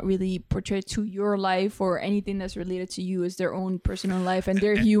it's not really portrayed to your life or anything that's related to you. It's their own personal life and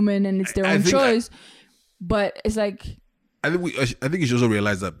they're human and it's their own choice. But it's like I think you should also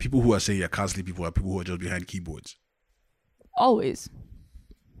realize that people who are saying you're canceling people are people who are just behind keyboards. Always.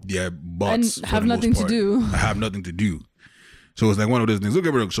 Yeah, bots and have nothing to do. I have nothing to do. So it's like one of those things. Look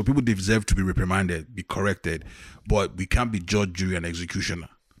at it. So people deserve to be reprimanded, be corrected, but we can't be judge, jury, and executioner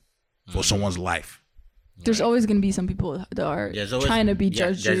for someone's life. There's always going to be some people that are trying to be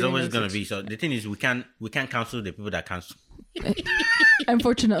judge, jury. There's always going to be. So the thing is, we can't cancel the people that cancel.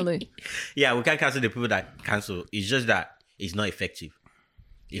 Unfortunately. Yeah, we can't cancel the people that cancel. It's just that it's not effective.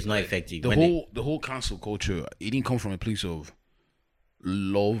 It's not effective. The whole cancel culture, it didn't come from a place of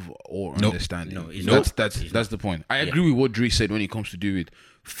love or understanding. No, it's that's the point. I agree with what Dre said when it comes to do with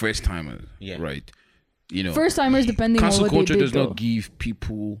first timers. Yeah. Right. You know, first timers, depending on what they did. Cancel culture does not give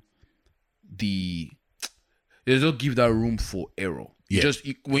people it does not give that room for error. Yeah. If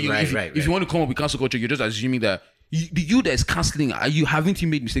you want to come up with cancel culture, you're just assuming that you that is canceling, haven't you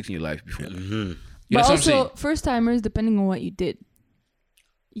made mistakes in your life before? Mm-hmm. But also, first timers, depending on what you did.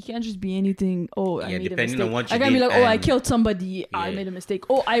 You can't just be anything. Oh, I made a mistake. On what you I can't be like, oh, I killed somebody. I made a mistake.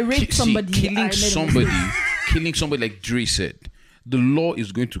 Oh, I raped somebody. Killing somebody like Dre said, the law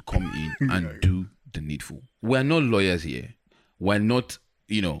is going to come in and do the needful. We're not lawyers here. We're not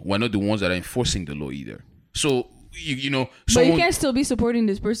the ones that are enforcing the law either. So, but you can't still be supporting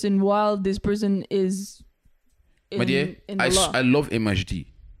this person while this person is in the law. I love MHD.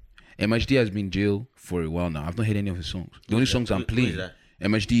 MHD has been in jail for a while now. I've not heard any of his songs. The only songs I'm playing.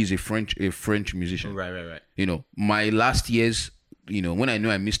 MHD is a French musician. Right. You know, my last year's, when I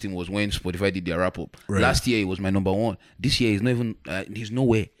know I missed him was when Spotify did their wrap up. Right. Last year, he was my number one. This year, he's not even, he's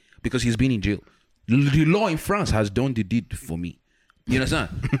nowhere because he's been in jail. The law in France has done the deed for me. You understand?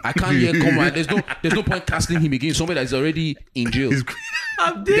 I can't hear come on. There's no point casting him again. Somebody that's already in jail.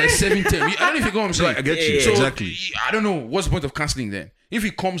 There's 7 terms. I don't know if you go what I'm saying. I get you. So, exactly. I don't know what's the point of canceling then. If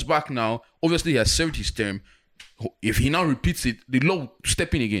he comes back now, obviously he has served his term. If he now repeats it, the law will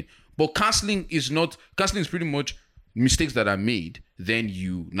step in again. But canceling is pretty much mistakes that are made, then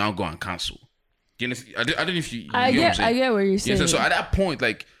you now go and cancel. Do you understand? I don't know if you I get what you're saying. So at that point,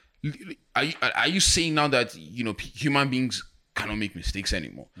 like, are you saying now that human beings cannot make mistakes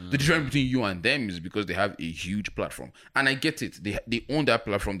anymore? The difference between you and them is because they have a huge platform. And I get it. They own that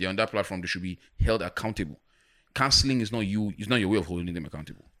platform. They own that platform. They should be held accountable. Canceling is not you. It's not your way of holding them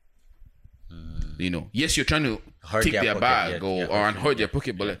accountable. Yes, you're trying to take their bag or hurt their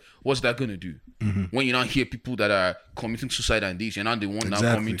pocket, but like, what's that going to do? Mm-hmm. When you now hear people that are committing suicide and this, you're not the one now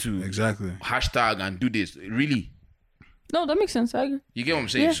coming to hashtag and do this. Really? No, that makes sense. I agree. You get what I'm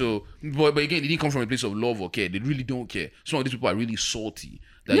saying? Yeah. So, but again, it didn't come from a place of love or care. They really don't care. Some of these people are really salty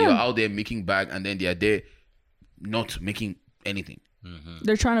that you're out there making bag and then they are there not making anything. Mm-hmm.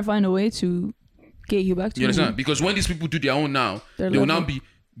 They're trying to find a way to get you back to You understand? Because when these people do their own now, they will now be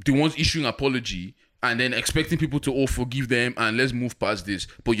the ones issuing apology and then expecting people to forgive them and let's move past this.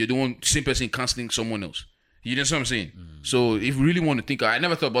 But you're the one, same person canceling someone else. You know what I'm saying? So if you really want to think, I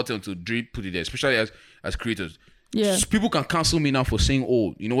never thought about it until Dre put it there, especially as creators. Yeah. People can cancel me now for saying,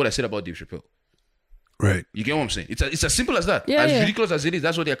 you know what I said about Dave Chappelle? Right. You get what I'm saying? It's as simple as that. Yeah, as ridiculous as it is,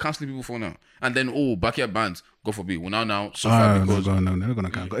 that's what they're canceling people for now. And then, backyard bands, God forbid. Well, now so far because they're not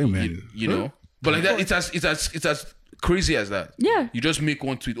gonna cancel. Hey, man. You know? But like that, it's as crazy as that. Yeah. You just make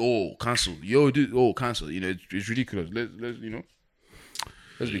one tweet, cancel. Dude, cancel. You know, it's ridiculous. Let's you know.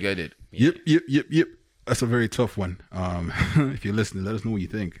 Let's be guided. Yep. That's a very tough one. If you're listening, let us know what you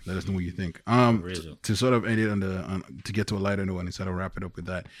think. To sort of end it to get to a lighter note and sort of wrap it up with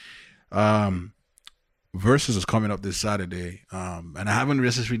that. Versus is coming up this Saturday. And I haven't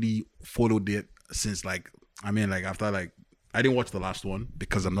necessarily followed it since after I didn't watch the last one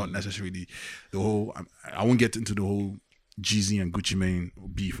because I'm not necessarily I won't get into the whole Jeezy and Gucci Mane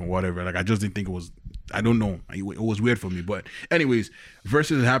beef and whatever. Like I just didn't think it was. I don't know. It was weird for me. But anyways,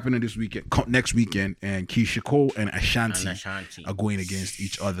 Versus is happening this weekend, next weekend, and Keisha Cole and Ashanti are going against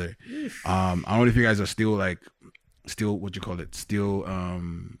each other. I don't know if you guys are still what you call it? Still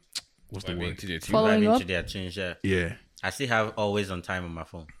what's the word? Following up. Yeah. I still have Always on Time on my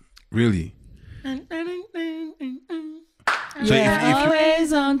phone. Really? So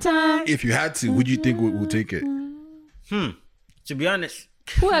always on time. If you had to, would you think we'll take it? To be honest,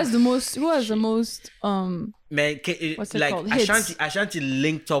 Who has the most? man, What's it like called? Hits. Ashanti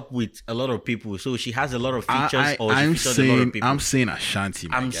linked up with a lot of people, so she has a lot of features. I'm saying Ashanti.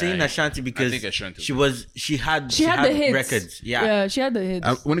 I'm saying Ashanti because Ashanti. she had the hits. records. Yeah, she had the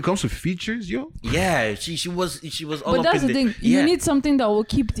hits. When it comes to features, yo, Yeah, she was all but up that's in the thing. Yeah. You need something that will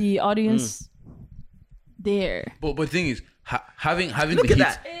keep the audience there. But the thing is, having Look the at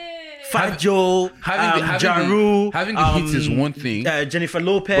hits, that. Fat Joe, Jaru, having the hits is one thing. Jennifer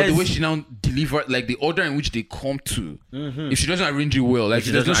Lopez. But the way she now deliver, like the order in which they come to, if she doesn't arrange it well, like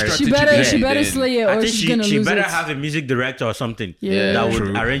there's no strategy. She better slay it, I or think she's gonna she lose better it. have a music director or something Yeah. that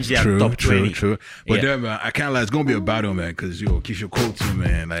would arrange their top 20. True. But Yeah. then, man, I can't lie. It's gonna be a battle, man. Because Keisha Cole too,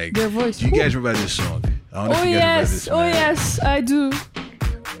 man. Like, Their voice. do you guys remember this song? I don't know if you guys remember this, man. Yes, I do.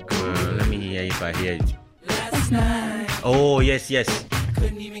 Let me hear if I hear it. That's nice. Oh yes.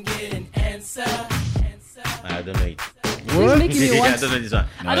 I don't know it. He's making me I watch. don't know this one.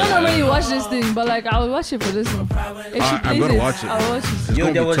 I don't know when you watch this thing, but like I will watch it for this one. If she I'm plays gonna watch it. I'll watch it. It's Yo,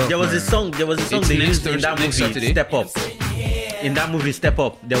 gonna there be was tough, there was man. a song It's they next used in Thursday, that next movie, Saturday. Step Up. In that movie, Step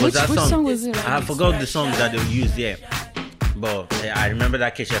Up, there was Which that song was it? I forgot the song that they used there, but I remember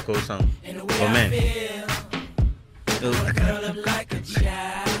that Keisha Cole song. Oh man,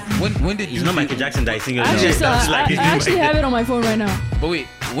 When did it's you not Michael Jackson that is singing. I actually have it on my phone right now. But wait,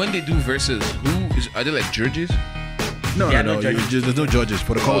 when they do verses, are they like judges? No, Yeah, no, no judges. there's no judges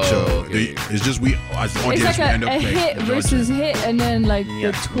for the culture. okay. It's just we as the It's audience like we end a up playing hit the versus judges. hit, and then like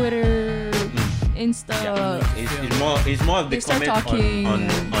Yeah. the Twitter, Insta. It's more of the They start comment talking on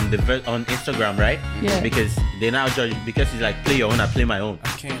and- on Instagram, right? Yeah. Because they now judge because it's like play your own, I play my own,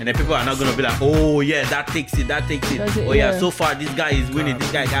 and then people are not gonna be like, oh yeah, that takes it. Does it, Oh yeah, yeah. so far this guy is winning.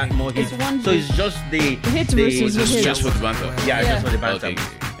 This guy got more hits. It's one So it's just the hit versus Just, hit. just for the banter. Yeah, just for the banter. Okay.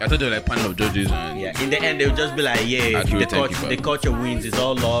 I thought they were like panel of judges and Yeah, in the end they'll just be like, yeah, Accurate, thank you, the culture wins. It's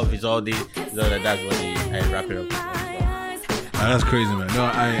all love. It's all this. It's all that. That's what they wrap it up. That's crazy, man. No,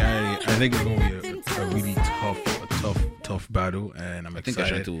 I think it's gonna be a really tough battle, and I'm I think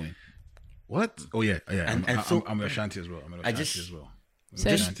excited. Ashanti will win. What? Oh yeah. And so- I'm Ashanti as well. I'm I Ashanti just- as well.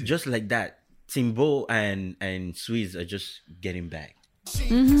 Same. Just like that, Timbo and Sweez are just getting back.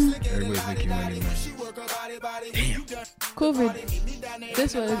 Everybody's making money, man. COVID.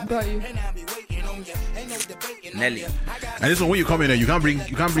 This what it brought you. Nelly. And this one, when you come in there, you can't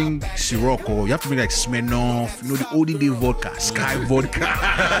bring Sirocco. You have to bring like Smirnoff, the olden day vodka, Sky vodka,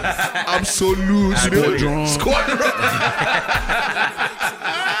 Absolute, Squadron.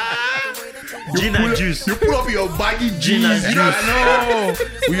 Gin and juice. You pull up your baggy Gin and jeans. juice. No,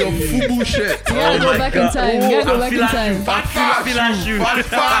 with your FUBU shirt. You gotta go back in time. You gotta go back in time. Fat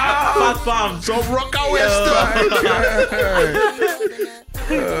Farm. Some Rockaway style.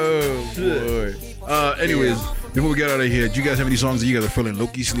 Oh boy. Anyways, before we get out of here, do you guys have any songs that you guys are feeling?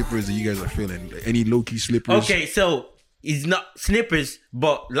 Low-key slippers that you guys are feeling? Any low-key slippers? Okay, so it's not snippers,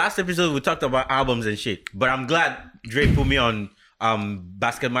 but last episode we talked about albums and shit. But I'm glad Dre put me on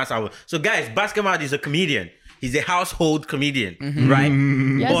Basket Mass album. So guys, Basket Mass is a comedian. He's a household comedian, right?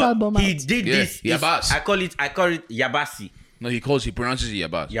 Yes, But album he out. did this. Yabas. I call it Yabasi. No, he pronounces it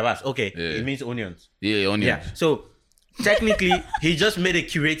Yabas. Yabas. Okay, Yeah. it means onions. Yeah, onions. Yeah. So technically, he just made a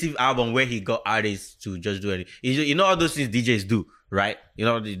curative album where he got artists to just do it. You know all those things DJs do, right? You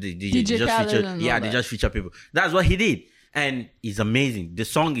know the DJs DJ just Khaled feature. and Yeah, all they that. just feature people. That's what he did, and it's amazing. The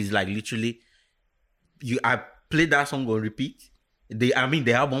song is like literally, I played that song on repeat. The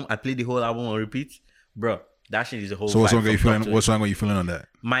album. I played the whole album on repeat, bro. That shit is a whole. So what vibe song are you from top feeling? to- What song are you feeling on that?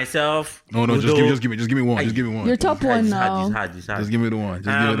 Myself. No, just Udo. give me one. Just give me one. Your top one It's now. hard. Just give me the one. Just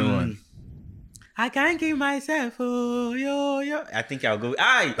give me the one. I can't keep myself. Oh, yo. I think I'll go.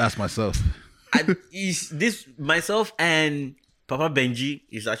 That's myself. This myself and Papa Benji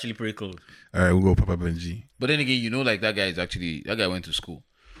is actually pretty close. All right, we'll go Papa Benji. But then again, you know, like that guy went to school.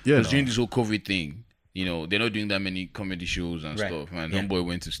 Yeah, Because during this whole COVID thing, you know, they're not doing that many comedy shows and Right. stuff. Man, Yeah. Homeboy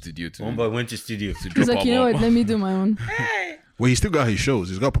went to studio to Homeboy went to studio. drop He's like, you know what? album. Let me do my own. Well, he still got his shows.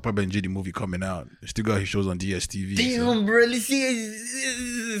 He's got Papa Benji the movie coming out. He still got his shows on DSTV. Damn, bro. Let's see.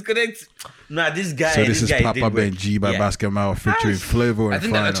 It's correct. Nah, this guy. So this is guy Papa did well. Benji by Yeah. Basketball featuring Flavor and I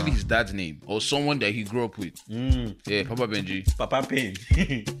think that's Final. actually his dad's name or someone that he grew up with. Yeah, Papa Benji. Papa Pain.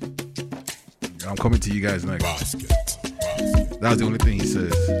 I'm coming to you guys next. That's the only thing he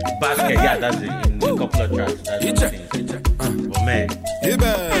says. Basket. Yeah, that's it. In a couple of tracks. That's the only thing he said. Oh, man.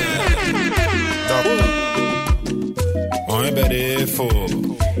 On est bête fort.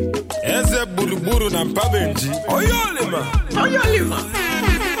 Eze buru buru na pabenji. Oyolima.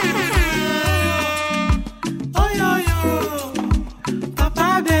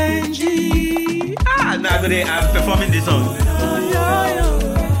 Papa Benji. Now I'm performing this song.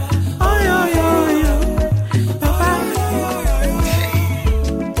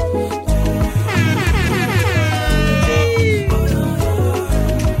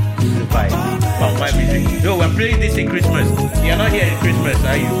 My music. Yo, we're playing this in Christmas. You're not here in Christmas,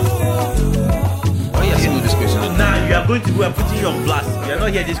 are you? Why are you asking me this question? Nah, you are going to. We are putting you on blast. You're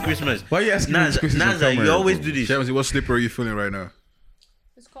not here this Christmas. Why are you asking me this question? Naza, you always do this. Shamsi, what slipper are you feeling right now?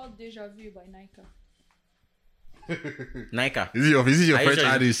 It's called Deja Vu by Nika. Nika. Is it your Are you French sure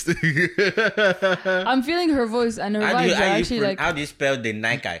artist? I'm feeling her voice and her vibes are actually like how do you spell the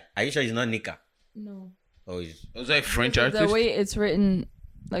Nika? Are you sure it's not Nika? no. Oh, it's Was that a French The artist? way it's written,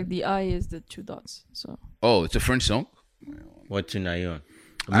 like the I is the two dots. So Oh, it's a French song? what tune are you on?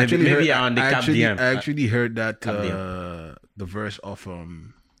 I Maybe you're on the Cap DM. I actually heard that Cap the verse of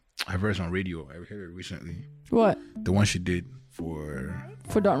I heard it on radio. I heard it recently. what? The one she did for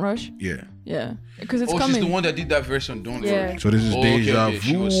Don't Rush? yeah. Yeah. Because it's Oh, coming. she's the one that did that verse on Don't Yeah. Worry. So this is Oh, Deja okay, Vu.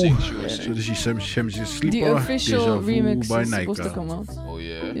 she was sick, she was sick. So this is Shamsi Sleeper. The official Deja Vu remix by is supposed to Nika. come out. Oh,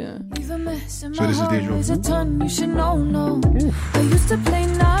 yeah. Yeah. So this is Deja Vu. You should know, no. I used to play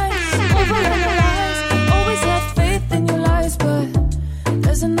nice, overanalyze, always have faith in your lies, but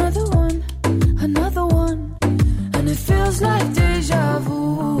there's another one, and it feels like deja vu.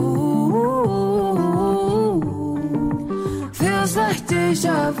 Feels like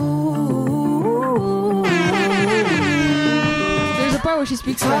deja vu. There's a part where she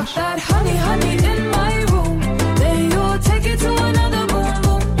speaks Drop French. that honey in my room. Then you'll take it to another boom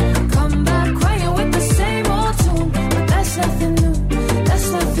boom. Come back crying with the same old tune. But that's nothing new.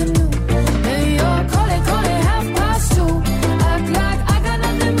 Then you're calling 2:30. Act like I got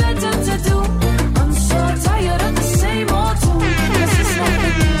nothing better to do. I'm so tired of the same old tune. This is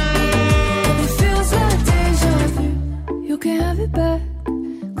nothing new. And it feels like deja vu. You can't have it back.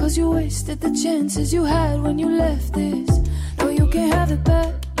 'Cause you wasted the chances you had when you left this. No, you can't have it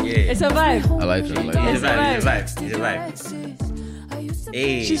back. Yeah. It's a vibe. I like it. It's a vibe.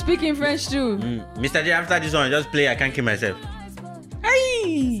 Hey. She's speaking French too. Mr. J, after this one, just play I Can't Kill Myself.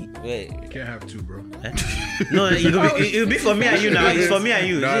 Hey! Wait. You can't have two, bro. No, it'll be for me and you now. It's for me and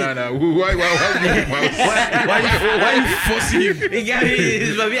you. No. Why you forcing him?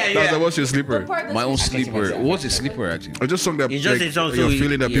 It's for me and That's you. what's your sleeper? My own sleeper. What's a sleeper, actually? I just song that It's just like, a song, so you're you-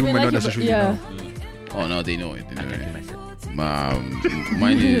 feeling that you- people They might like not it, but- necessarily yeah. know. Oh, no, they know it.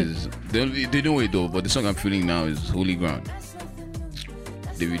 Mine is... They know it, though, but the song I'm feeling now is Holy Ground.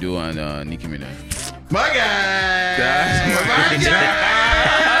 Davido and Nicki Minaj. My guy!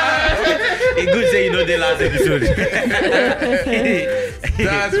 It's good say you know the last episode.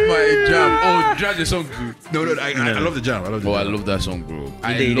 That's my jam. Oh, drag the song, dude. No, I love the jam. I love the Oh, I jam. love that song, bro.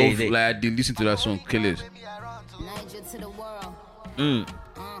 I didn't listen to that song, Kill It.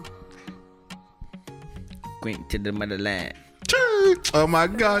 Going to the motherland. Oh my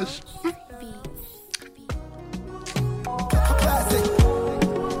gosh.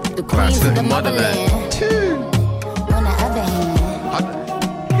 The queens of the motherland. On the other hand,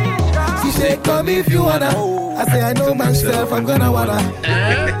 She said, come if you wanna. I say, I know myself, I'm gonna wanna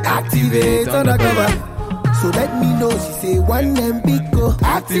activate undercover. So let me know. She say one them pico.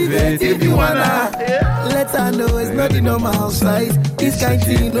 Activate if you wanna. Let her know it's not the normal size. This kind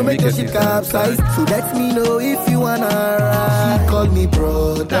thing don't make your ship capsize. So let me know if you wanna ride. She call me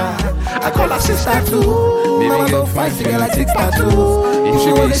brother, I call her sister too. Mama don't fight together like 6 tattoos. If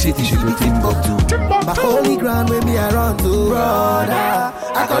she was a city, she be Timbuktu. My holy ground with me I run to. Brother,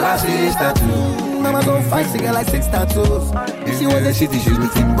 I call her sister too. Mama don't fight together like 6 tattoos. If she was a city, she be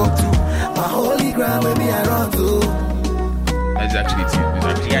Timbuktu. My holy ground with me I run to. That's actually tune.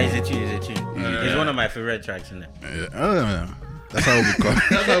 Yeah, it's a tune. It's one of my favorite tracks in it. Yeah. That's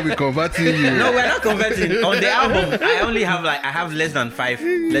how we converting you. No, we're not converting. On the album, I have less than five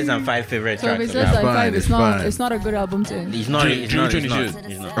favorite So if tracks. it's less than 5, it's fine. not a good album to end. It's not.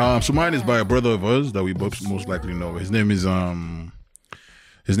 So mine is by a brother of ours that we both most likely know. His name is IMI.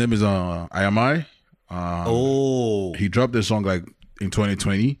 He dropped this song like in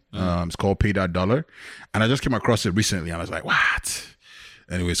 2020. It's called Pay That Dollar, and I just came across it recently. And I was like, what?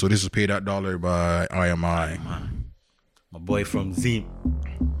 Anyway, so this is Pay That Dollar by IMI. My boy from Z.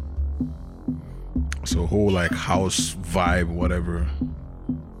 So whole like house vibe, whatever.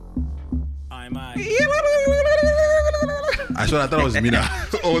 I thought it was Mina.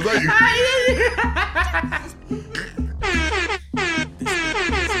 Oh, was that you?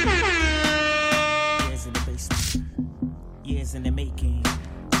 Years in the making.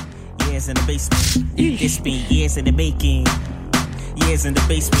 Years in the basement. It's been years in the making. Years in the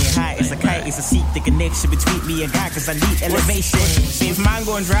basement, high as a kite, it's a seat, the connection between me and God, cause I need elevation. If mine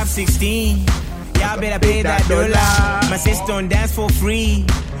gon' drop 16, y'all better pay that dollar. My sister don't dance for free,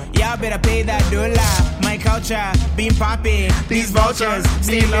 y'all better pay that dollar. My culture, been popping, these vultures,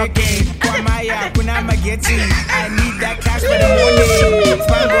 stay looking. Kwamaya, Kunama getting, I need that cash for the morning. If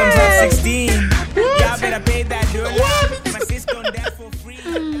mine gon' drop 16, y'all better pay that dollar. My sister don't dance for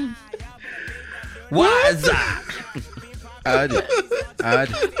free. What's that? I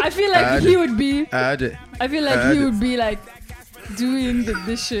feel like he would be. I feel like he would be like doing the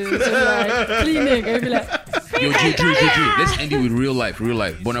dishes and like cleaning. I'd be like, yo, G. Let's end it with real life.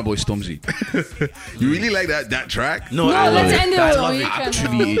 Burna Boy Stormzy. You really like that track? No, let's end it with Onyeka.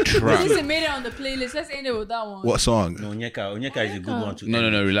 Actually a track. Since it made it on the playlist, let's end it with that one. What song? No, Onyeka is a good one too. No,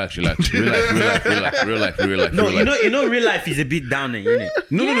 relax. Real life. No, you know, real life is a bit down, isn't it?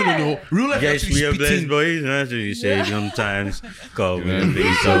 No. Real life Yes, actually we are blessed spitting. boys. That's what you say sometimes. Come and be so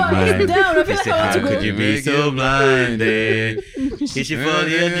Come on, blind. he's down. I feel like I want How to go. could you be so blinded? You should follow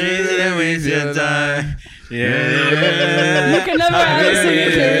your dreams and waste your time. Yeah. You can never answer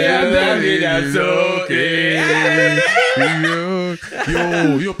your career, baby. That's okay.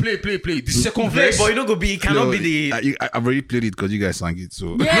 Yo, play. The second Play, verse. boy, you don't go be. It cannot be the. I've already played it because you guys sang it.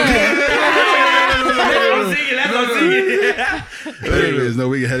 So Let us sing it. anyways, no,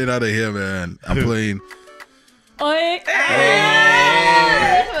 we're heading out of here, man. I'm playing. Oi.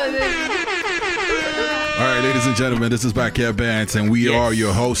 All right, ladies and gentlemen, this is Backyard Bands, and we are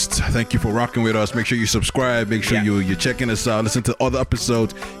your hosts. Thank you for rocking with us. Make sure you subscribe. Make sure you're checking us out. Listen to other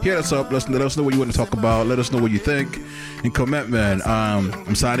episodes. Hit us up. Let us know what you want to talk about. Let us know what you think. And comment, man.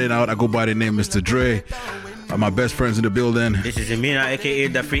 I'm signing out. I go by the name Mr. Dre. My best friends in the building. This is Amina, aka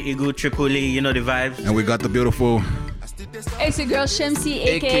the Free Eagle Triple E. You know the vibes. And we got the beautiful. It's your girl Shamsi,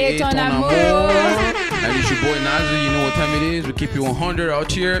 aka Ton And Amour. it's your boy Nazi. You know what time it is. We keep you 100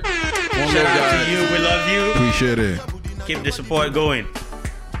 out here. Shout out to you. We love you. Appreciate it. Keep the support going.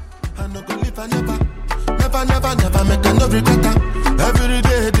 Never make a no regret. Every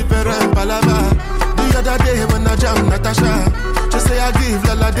day different palava. The other day when I jam Natasha, just say I give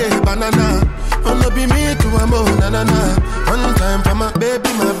Lala day banana. Wanna be me to a mo na na na. One time for my baby,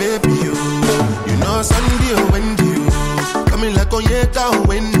 you. You know Sunday or Wendy, you. Coming like Onyeka or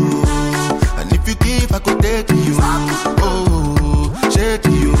Wendy. And if you give, I could take you. Oh, shake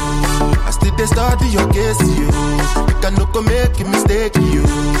you. I still they study your case, you. You can no go make a mistake, you.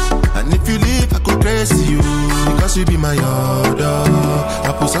 And if you leave, I could trace you. Because you be my order.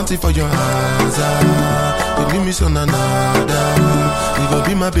 I put something for your hands. You give me some another. You go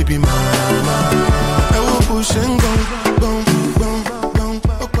be my baby mama. I will push and